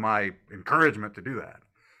 you have my encouragement to do that.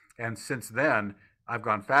 And since then, I've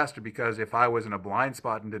gone faster, because if I was in a blind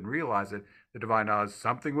spot and didn't realize it, the divine knowledge,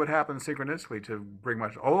 something would happen synchronistically to bring my,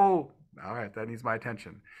 oh, all right, that needs my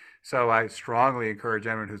attention. So I strongly encourage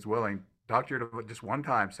anyone who's willing, talk to your, just one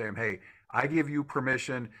time, saying, hey, I give you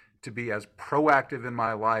permission to be as proactive in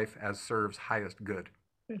my life as serves highest good.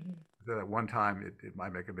 That one time, it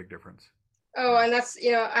might make a big difference. Oh, and that's,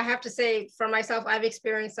 you know, I have to say for myself, I've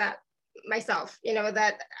experienced that myself, you know,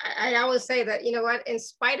 that I always say that, you know what, in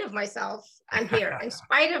spite of myself, I'm here. In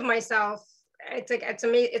spite of myself, it's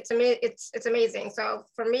amazing. So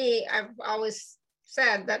for me, I've always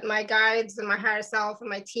said that my guides and my higher self and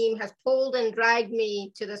my team has pulled and dragged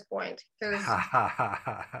me to this point, because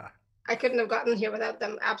I couldn't have gotten here without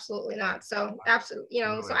them. Absolutely not. So absolutely, you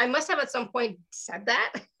know, so I must have at some point said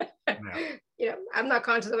that. You know, I'm not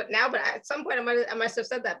conscious of it now, but at some point I must have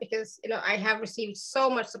said that, because, you know, I have received so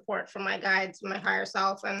much support from my guides, my higher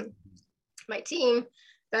self and my team,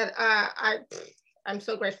 that I'm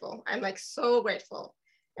so grateful. I'm like so grateful.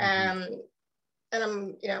 And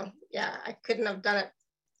I'm, you know, yeah, I couldn't have done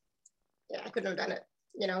it, Yeah, I couldn't have done it,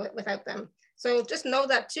 without them. So just know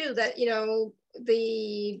that too, that, your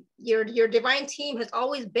divine team has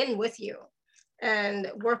always been with you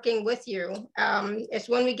and working with you. It's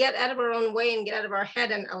when we get out of our own way and get out of our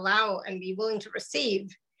head and allow and be willing to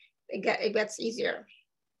receive, it gets easier,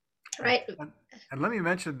 right? And let me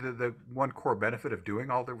mention the one core benefit of doing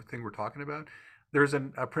all the thing we're talking about. There's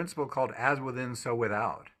a principle called as within, so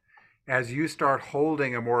without. As you start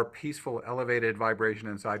holding a more peaceful, elevated vibration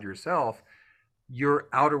inside yourself, your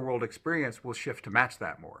outer world experience will shift to match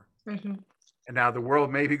that more. Mm-hmm. And now the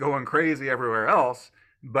world may be going crazy everywhere else,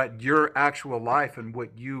 but your actual life and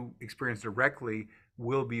what you experience directly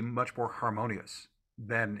will be much more harmonious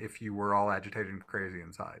than if you were all agitated and crazy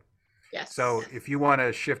inside. Yes. So if you want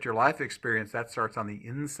to shift your life experience, that starts on the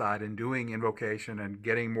inside, and doing invocation and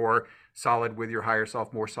getting more solid with your higher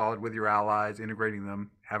self, more solid with your allies, integrating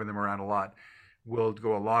them, having them around a lot, will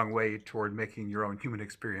go a long way toward making your own human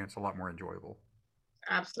experience a lot more enjoyable.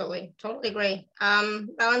 Absolutely. Totally agree.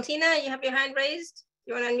 Valentina, you have your hand raised.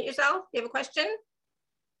 You want to unmute yourself? You have a question?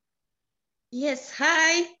 Yes.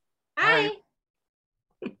 Hi. Hi.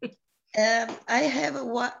 I have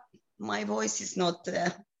what my voice is not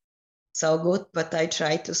so good, but I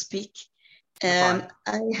try to speak. I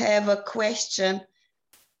have a question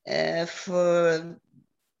for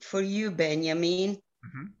you, Benjamin.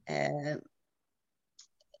 Mm-hmm.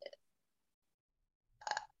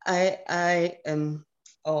 I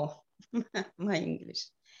oh, my English.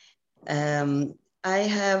 I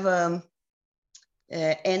have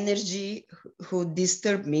energy who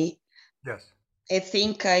disturb me. Yes. I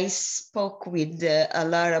think I spoke with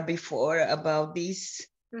Alara before about this.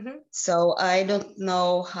 Mm-hmm. So I don't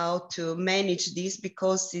know how to manage this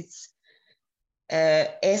because it's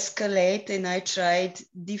escalate, and I tried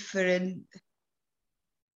different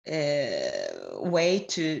way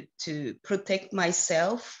to protect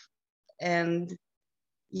myself, and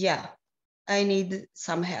yeah, I need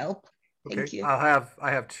some help. Thank you. I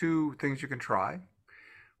have two things you can try.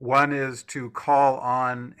 One is to call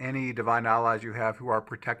on any divine allies you have who are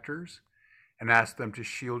protectors and ask them to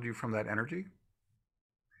shield you from that energy.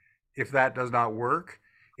 If that does not work,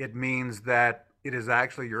 it means that it is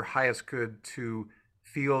actually your highest good to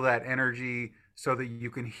feel that energy so that you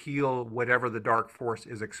can heal whatever the dark force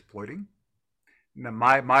is exploiting. Now,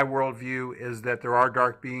 my worldview is that there are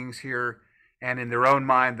dark beings here, and in their own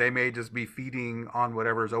mind, they may just be feeding on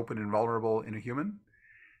whatever is open and vulnerable in a human,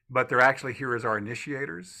 but they're actually here as our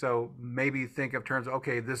initiators. So maybe think of terms,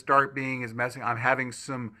 okay, this dark being is messing, I'm having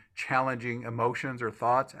some challenging emotions or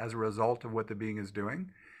thoughts as a result of what the being is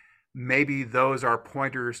doing. Maybe those are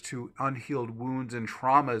pointers to unhealed wounds and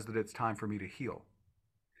traumas that it's time for me to heal.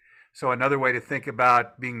 So another way to think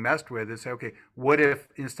about being messed with is say, okay, what if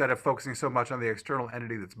instead of focusing so much on the external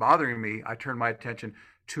entity that's bothering me, I turn my attention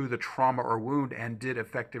to the trauma or wound and did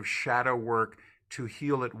effective shadow work to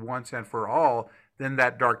heal it once and for all? Then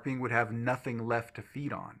that dark being would have nothing left to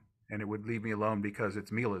feed on, and it would leave me alone because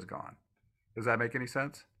its meal is gone. Does that make any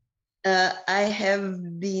sense? I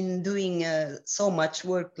have been doing so much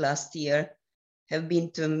work last year, have been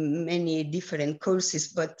to many different courses,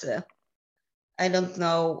 but I don't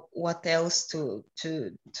know what else to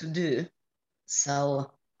do.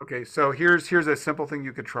 So okay, so here's a simple thing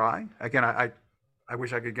you could try. Again, I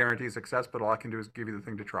wish I could guarantee success, but all I can do is give you the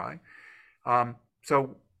thing to try.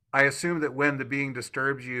 So I assume that when the being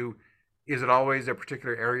disturbs you, is it always a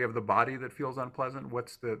particular area of the body that feels unpleasant?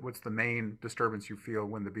 What's the main disturbance you feel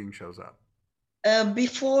when the being shows up?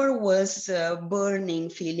 Before was burning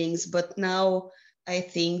feelings, but now I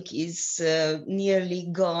think is nearly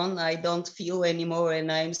gone. I don't feel anymore,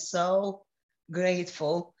 and I'm so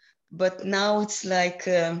grateful. But now it's like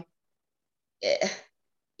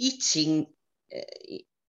itching.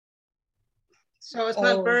 So it's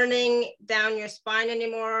not burning down your spine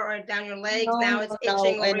anymore or down your legs. No, now it's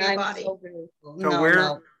itching over your I'm body. so grateful. So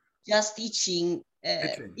no, just itching.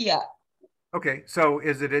 Itching. Yeah. Okay, so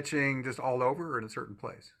is it itching just all over or in a certain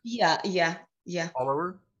place? Yeah. All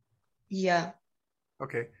over? Yeah.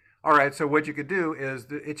 Okay. All right. So what you could do is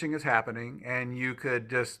the itching is happening, and you could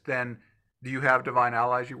just then, do you have divine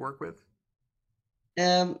allies you work with?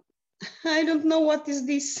 I don't know what is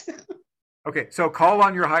this. Okay. So call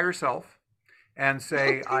on your higher self and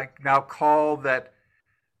say, Okay. I now call that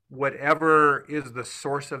whatever is the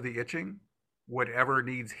source of the itching, whatever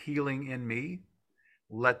needs healing in me,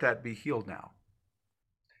 let that be healed now.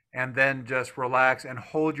 And then just relax and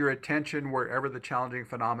hold your attention wherever the challenging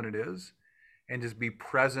phenomenon is, and just be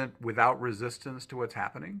present without resistance to what's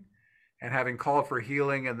happening. And having called for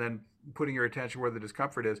healing and then putting your attention where the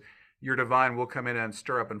discomfort is, your divine will come in and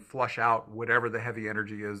stir up and flush out whatever the heavy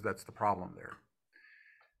energy is that's the problem there.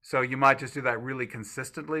 So you might just do that really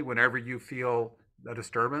consistently whenever you feel a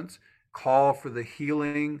disturbance. Call for the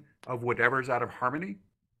healing of whatever's out of harmony.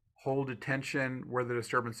 Hold attention where the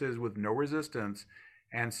disturbance is with no resistance,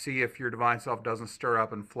 and see if your divine self doesn't stir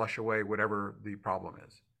up and flush away whatever the problem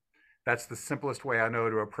is. That's the simplest way I know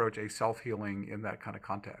to approach a self-healing in that kind of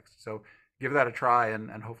context. So give that a try,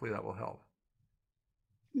 and hopefully that will help.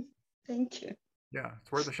 Thank you. Yeah,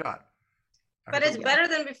 it's worth a shot. But it's better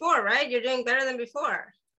than before, right? You're doing better than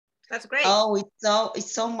before. That's great. Oh,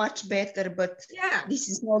 it's so much better, but yeah, this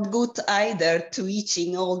is not good either to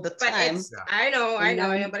itching all the time. I know,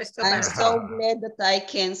 but it's still better. I'm so glad that I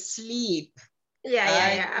can sleep.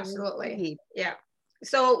 Yeah, absolutely. Sleep. Yeah.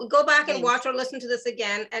 So go back and watch or listen to this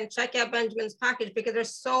again and check out Benjamin's package, because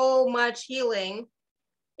there's so much healing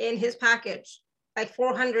in his package, like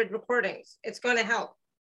 400 recordings. It's going to help.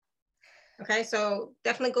 Okay, so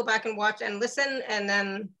definitely go back and watch and listen, and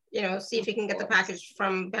then, you know, see if you can get the package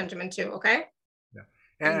from Benjamin too, okay? Yeah.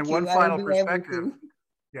 And one final perspective.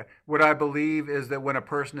 Yeah, what I believe is that when a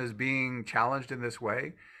person is being challenged in this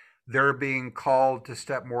way, they're being called to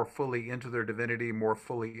step more fully into their divinity, more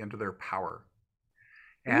fully into their power.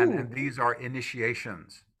 And these are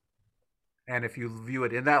initiations. And if you view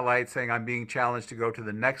it in that light, saying I'm being challenged to go to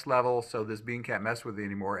the next level so this being can't mess with me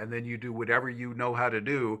anymore, and then you do whatever you know how to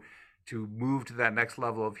do to move to that next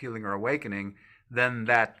level of healing or awakening, then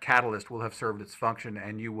that catalyst will have served its function,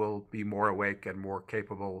 and you will be more awake and more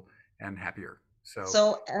capable and happier.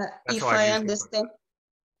 So if I understand,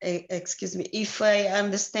 excuse me, if I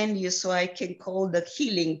understand you, so I can call the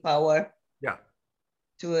healing power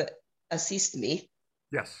to assist me.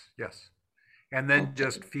 Yes. And then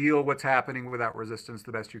just feel what's happening without resistance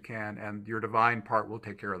the best you can, and your divine part will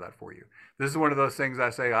take care of that for you. This is one of those things I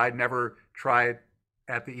say, I'd never try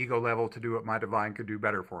at the ego level to do what my divine could do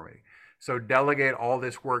better for me. So delegate all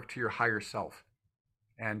this work to your higher self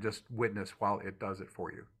and just witness while it does it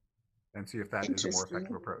for you, and see if that is a more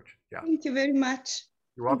effective approach. Yeah. Thank you very much.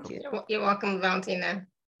 You're welcome. You're welcome, Valentina.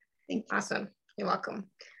 Thank you. Awesome. You're welcome.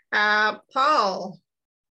 Paul,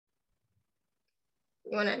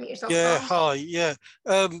 you want to unmute yourself? Yeah, Paul? hi. Yeah.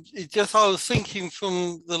 I was thinking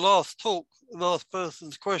from the last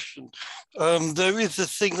person's question, there is a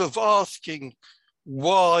thing of asking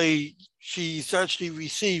why she's actually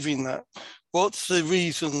receiving that. What's the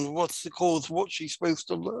reason? What's the cause? What she's supposed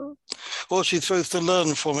to learn? What she's supposed to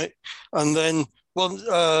learn from it, and then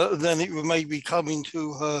then it will maybe come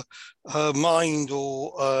into her mind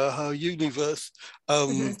or her universe,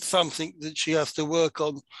 something that she has to work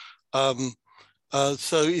on.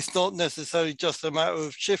 So it's not necessarily just a matter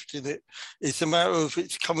of shifting it. It's a matter of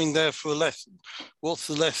it's coming there for a lesson. What's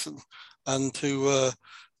the lesson? And to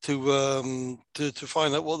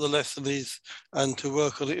find out what the lesson is and to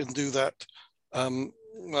work on it and do that.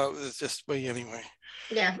 Well, it's just me anyway.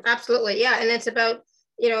 Yeah, absolutely. Yeah, and it's about,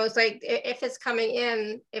 you know, it's like if it's coming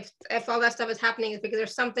in, if all that stuff is happening, it's because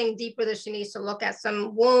there's something deeper that she needs to look at,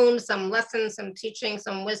 some wounds, some lessons, some teaching,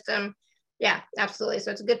 some wisdom. Yeah, absolutely.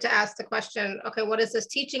 So it's good to ask the question, okay, what is this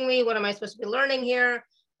teaching me? What am I supposed to be learning here?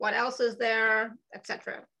 What else is there,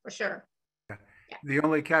 etc. For sure. Yeah. The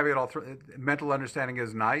only caveat, mental understanding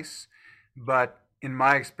is nice, but in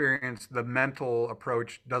my experience, the mental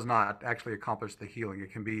approach does not actually accomplish the healing.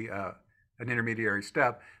 It can be an intermediary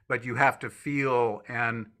step, but you have to feel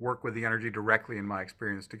and work with the energy directly, in my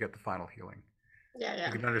experience, to get the final healing. Yeah.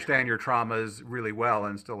 You can understand your traumas really well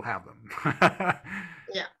and still have them.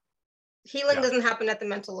 Yeah. Healing doesn't happen at the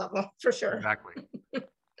mental level, for sure. Exactly.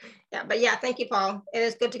 Yeah, but yeah, thank you, Paul. It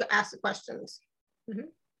is good to ask the questions.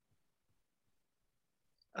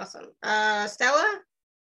 Awesome. Stella?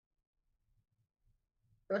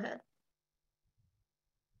 Go ahead.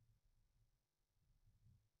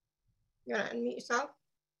 You want to unmute yourself?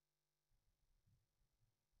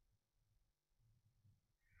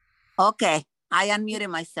 Okay, I unmuted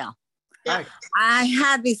myself. Yeah. I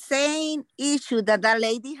had the same issue that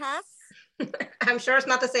lady has. I'm sure it's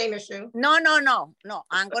not the same issue. No.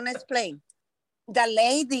 I'm going to explain. The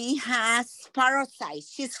lady has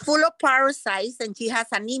parasites. She's full of parasites and she has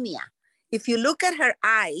anemia. If you look at her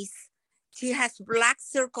eyes, she has black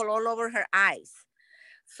circle all over her eyes.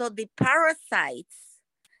 So the parasites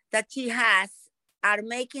that she has are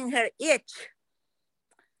making her itch.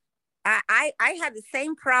 I had the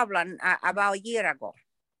same problem about a year ago.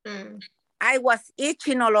 I was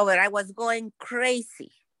itching all over. I was going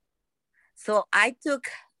crazy. So I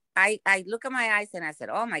look at my eyes and I said,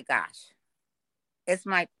 oh my gosh,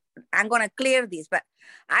 I'm going to clear this. But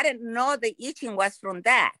I didn't know the itching was from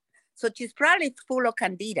that. So she's probably full of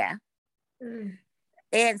candida.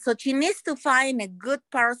 And so she needs to find a good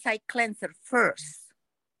parasite cleanser first.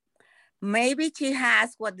 maybe she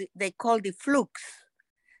has what they call the flukes.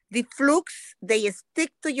 The flukes, they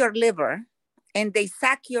stick to your liver and they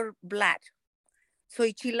suck your blood. So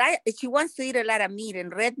if she wants to eat a lot of meat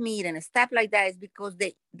and red meat and stuff like that, it's because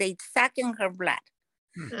they suck in her blood.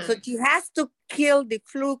 Mm-hmm. So she has to kill the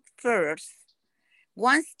fluke first.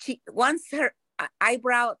 Once her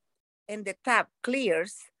eyebrow in the top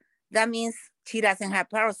clears, that means she doesn't have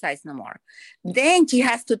parasites no more. Then she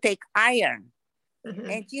has to take iron. Mm-hmm.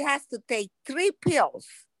 And she has to take 3 pills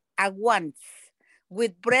at once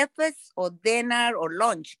with breakfast or dinner or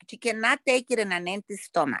lunch. She cannot take it in an empty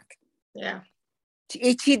stomach. Yeah.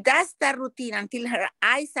 She does that routine until her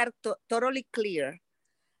eyes are totally clear.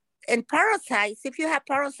 And parasites, if you have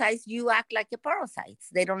parasites, you act like a parasite.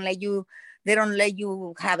 They don't let you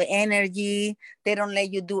have energy. They don't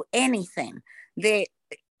let you do anything.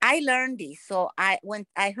 I learned this. So when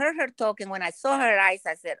I heard her talking, when I saw her eyes,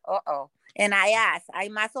 I said, uh-oh. And I asked, I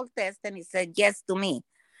muscle test, and he said yes to me.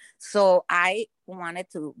 So I wanted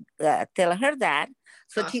to tell her that.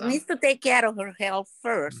 So awesome. She needs to take care of her health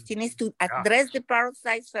first. She needs to address the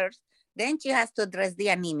parasites first. Then she has to address the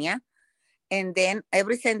anemia. And then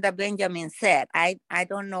everything that Benjamin said, I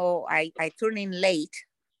don't know, I turned in late,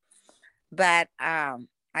 but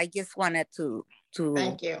I just wanted to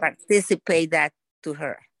participate that to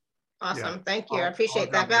her. Awesome, yeah. Thank you, I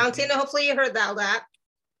appreciate that. Valentina, hopefully you heard all that.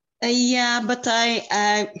 Yeah, but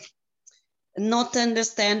I not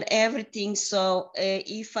understand everything. So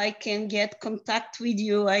if I can get contact with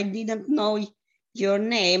you, I didn't know your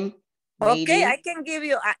name. Lady. Okay, I can give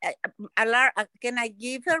you, can I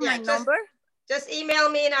give her my number? Just email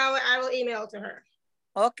me and I will email to her.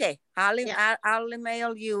 Okay, I'll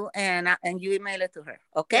email you and you email it to her.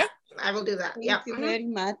 Okay, yeah, I will do that. Thank you very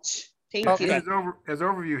much. Thank you. As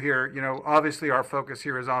overview here, obviously our focus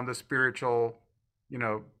here is on the spiritual,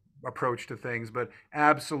 approach to things, but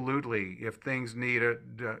absolutely, if things need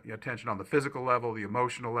attention on the physical level, the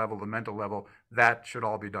emotional level, the mental level, that should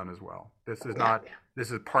all be done as well. This is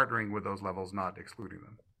this is partnering with those levels, not excluding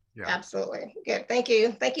them. Yeah, absolutely. Good. Thank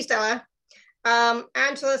you, Stella.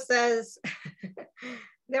 Angela says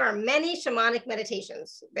there are many shamanic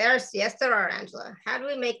meditations. Yes, there are, Angela. How do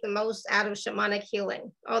we make the most out of shamanic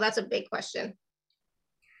healing? Oh, that's a big question.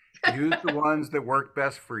 Use the ones that work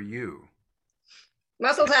best for you.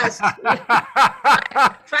 Muscle test.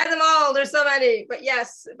 Try them all. There's so many. But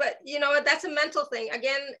yes, but you know what? That's a mental thing.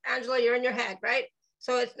 Again, Angela, you're in your head, right?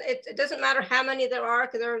 So it doesn't matter how many there are,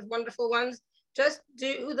 because there's wonderful ones. Just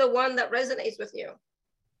do the one that resonates with you.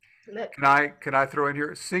 Can I throw in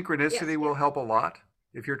here? Synchronicity will help a lot.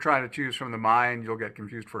 If you're trying to choose from the mind, you'll get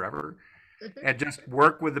confused forever. Mm-hmm. And just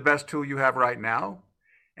work with the best tool you have right now.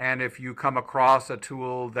 And if you come across a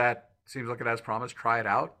tool that seems like it has promise, try it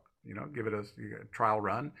out. Give it a trial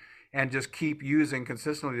run, and just keep using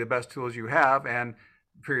consistently the best tools you have. And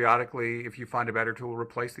periodically, if you find a better tool,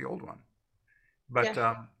 replace the old one. But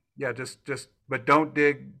but don't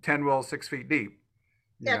dig 10 wells 6 feet deep.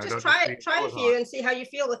 Just try a few and see how you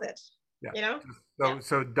feel with it. Yeah.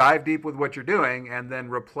 So dive deep with what you're doing, and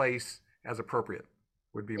then replace as appropriate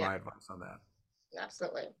would be my advice on that.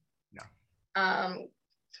 Absolutely. Yeah.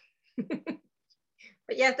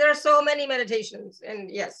 But yes, there are so many meditations,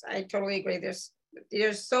 and yes, I totally agree. There's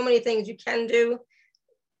so many things you can do.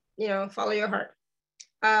 Follow your heart.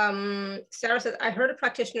 Sarah says, I heard a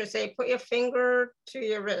practitioner say, put your finger to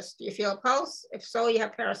your wrist. Do you feel a pulse? If so, you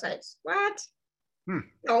have parasites. What?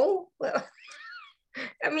 No. Well,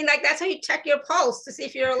 I mean, like, that's how you check your pulse to see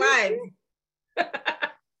if you're alive.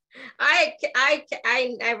 I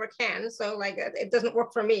never can. So like, it doesn't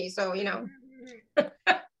work for me. So,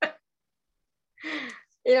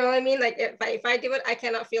 You know what I mean? Like if I do it, I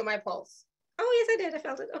cannot feel my pulse. Oh, yes, I did. I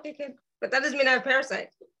felt it. Okay, good. But that doesn't mean I have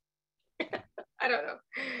parasites. I don't know.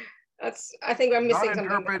 I think I'm missing something.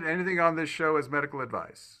 Not interpret anything on this show as medical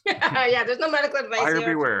advice. Yeah, there's no medical advice Buyer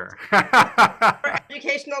here. beware. For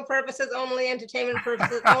educational purposes only, entertainment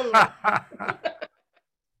purposes only.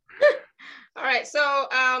 All right. So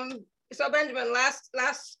Benjamin, last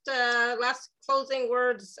closing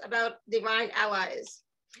words about divine allies.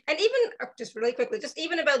 And even just really quickly, just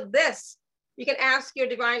even about this, you can ask your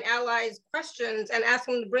divine allies questions and ask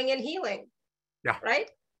them to bring in healing. Yeah. Right?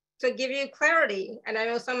 To give you clarity. And I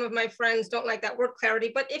know some of my friends don't like that word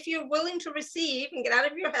clarity, but if you're willing to receive and get out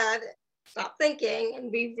of your head, stop thinking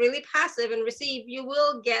and be really passive and receive, you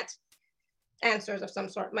will get answers of some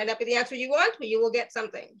sort. Might not be the answer you want, but you will get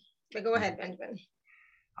something. But go ahead, Benjamin.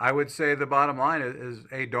 I would say the bottom line is,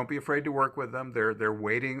 A, don't be afraid to work with them. They're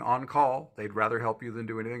waiting on call. They'd rather help you than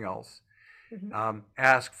do anything else. Mm-hmm.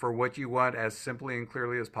 Ask for what you want as simply and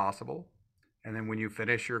clearly as possible. And then when you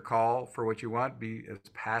finish your call for what you want, be as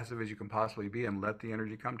passive as you can possibly be and let the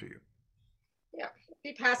energy come to you. Yeah.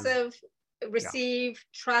 Be passive, receive,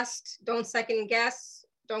 trust, don't second guess,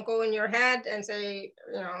 don't go in your head and say,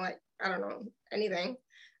 like, I don't know, anything.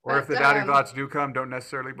 Or if the doubting thoughts do come, don't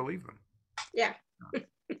necessarily believe them. Yeah.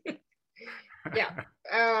 Yeah.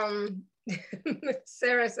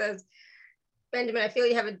 Sarah says, Benjamin, I feel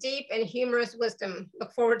you have a deep and humorous wisdom.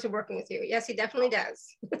 Look forward to working with you. Yes, he definitely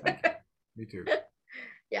does. Me too.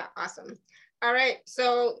 Yeah, awesome. All right.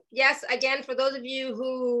 So yes, again, for those of you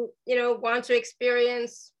who, want to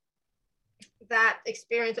experience that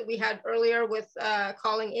experience that we had earlier with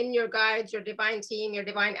calling in your guides, your divine team, your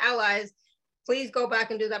divine allies, please go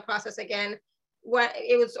back and do that process again.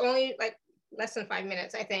 It was only like less than 5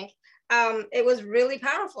 minutes, I think. It was really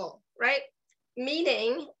powerful, right?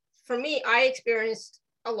 Meaning, for me, I experienced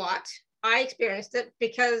a lot. I experienced it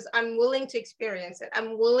because I'm willing to experience it.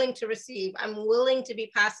 I'm willing to receive. I'm willing to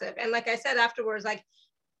be passive. And like I said afterwards, like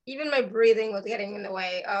even my breathing was getting in the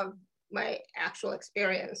way of my actual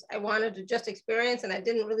experience. I wanted to just experience, and I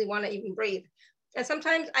didn't really want to even breathe. And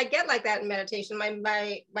sometimes I get like that in meditation.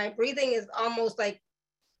 My breathing is almost like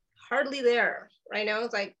hardly there, right now.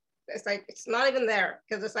 It's like it's not even there,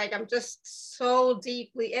 because it's like I'm just so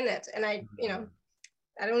deeply in it, and I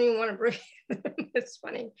don't even want to breathe. It's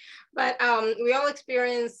funny, but we all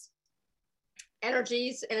experience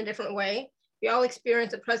energies in a different way. We all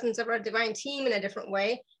experience the presence of our divine team in a different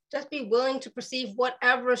way. Just be willing to perceive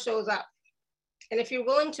whatever shows up. And if you're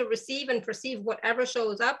willing to receive and perceive whatever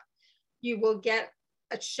shows up, you will get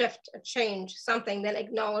a shift, a change, something. Then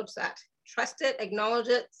acknowledge that. Trust it, acknowledge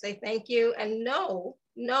it, say thank you, and know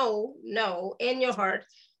in your heart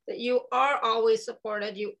that you are always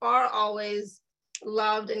supported. You are always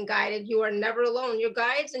loved and guided. You are never alone. Your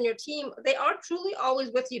guides and your team, they are truly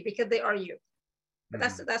always with you because they are you. But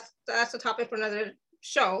that's a topic for another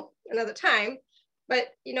show, another time.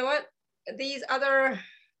 But you know what? These other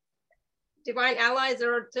divine allies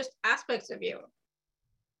are just aspects of you.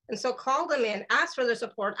 And so call them in, ask for their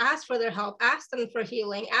support, ask for their help, ask them for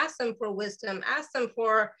healing, ask them for wisdom, ask them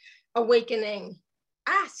for awakening.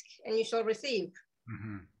 Ask and you shall receive.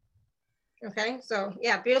 Mm-hmm. Okay, so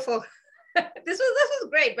yeah, beautiful. This was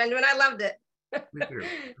great, Benjamin. I loved it. Me too.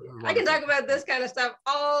 I can talk about this kind of stuff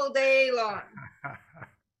all day long.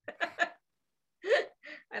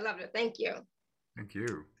 I loved it. Thank you. Thank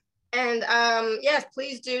you. And yes,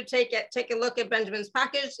 please do take a look at Benjamin's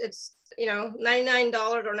package. It's $99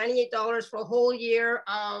 or $98 for a whole year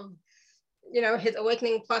of his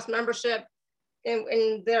Awakening Plus membership.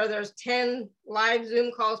 And there's 10 live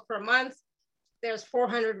Zoom calls per month. There's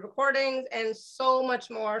 400 recordings and so much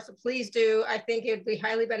more. So please do. I think it'd be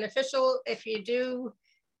highly beneficial if you do,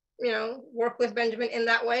 work with Benjamin in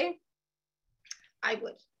that way. I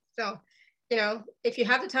would. So, if you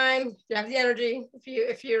have the time, if you have the energy,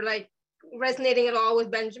 if you're like resonating at all with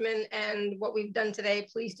Benjamin and what we've done today,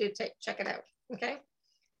 please do check it out. Okay.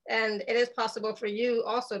 And it is possible for you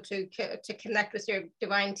also to connect with your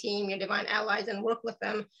divine team, your divine allies, and work with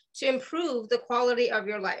them to improve the quality of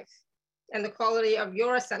your life and the quality of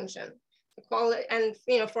your ascension, the quality, and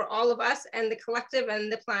for all of us and the collective and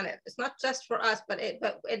the planet. It's not just for us, but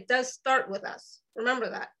it does start with us. Remember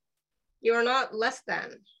that. You are not less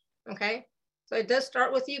than, okay? So it does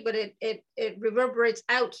start with you, but it reverberates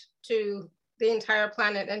out to the entire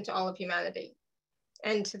planet and to all of humanity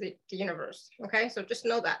and to the universe, okay? So just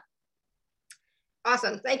know that.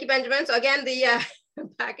 Awesome, thank you, Benjamin. So again, the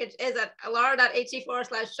package is at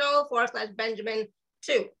alara.at/show/Benjamin2,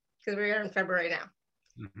 because we're in February now.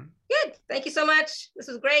 Mm-hmm. Good, thank you so much. This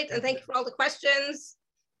was great, and thank you for all the questions.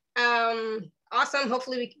 Awesome,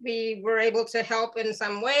 hopefully we were able to help in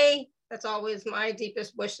some way. That's always my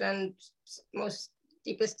deepest wish and most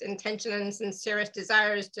deepest intention and sincerest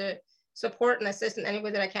desire is to support and assist in any way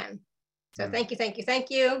that I can. So thank you. Thank you,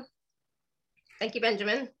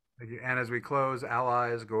 Benjamin. Thank you. And as we close,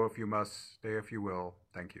 allies, go if you must, stay if you will.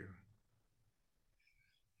 Thank you.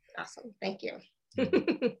 Awesome, thank you.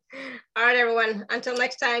 All right, everyone. Until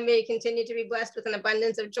next time, may you continue to be blessed with an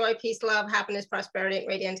abundance of joy, peace, love, happiness, prosperity, and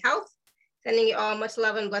radiant health. Sending you all much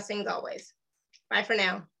love and blessings always. Bye for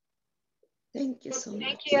now. Thank you so much.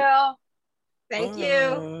 Thank you. Thank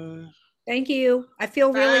you. Thank you. I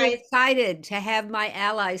feel really excited to have my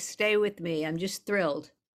allies stay with me. I'm just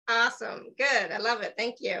thrilled. Awesome. Good. I love it.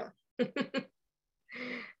 Thank you. All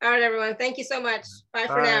right, everyone. Thank you so much. Bye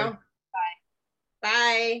for now. Bye.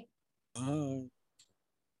 Bye. Bye.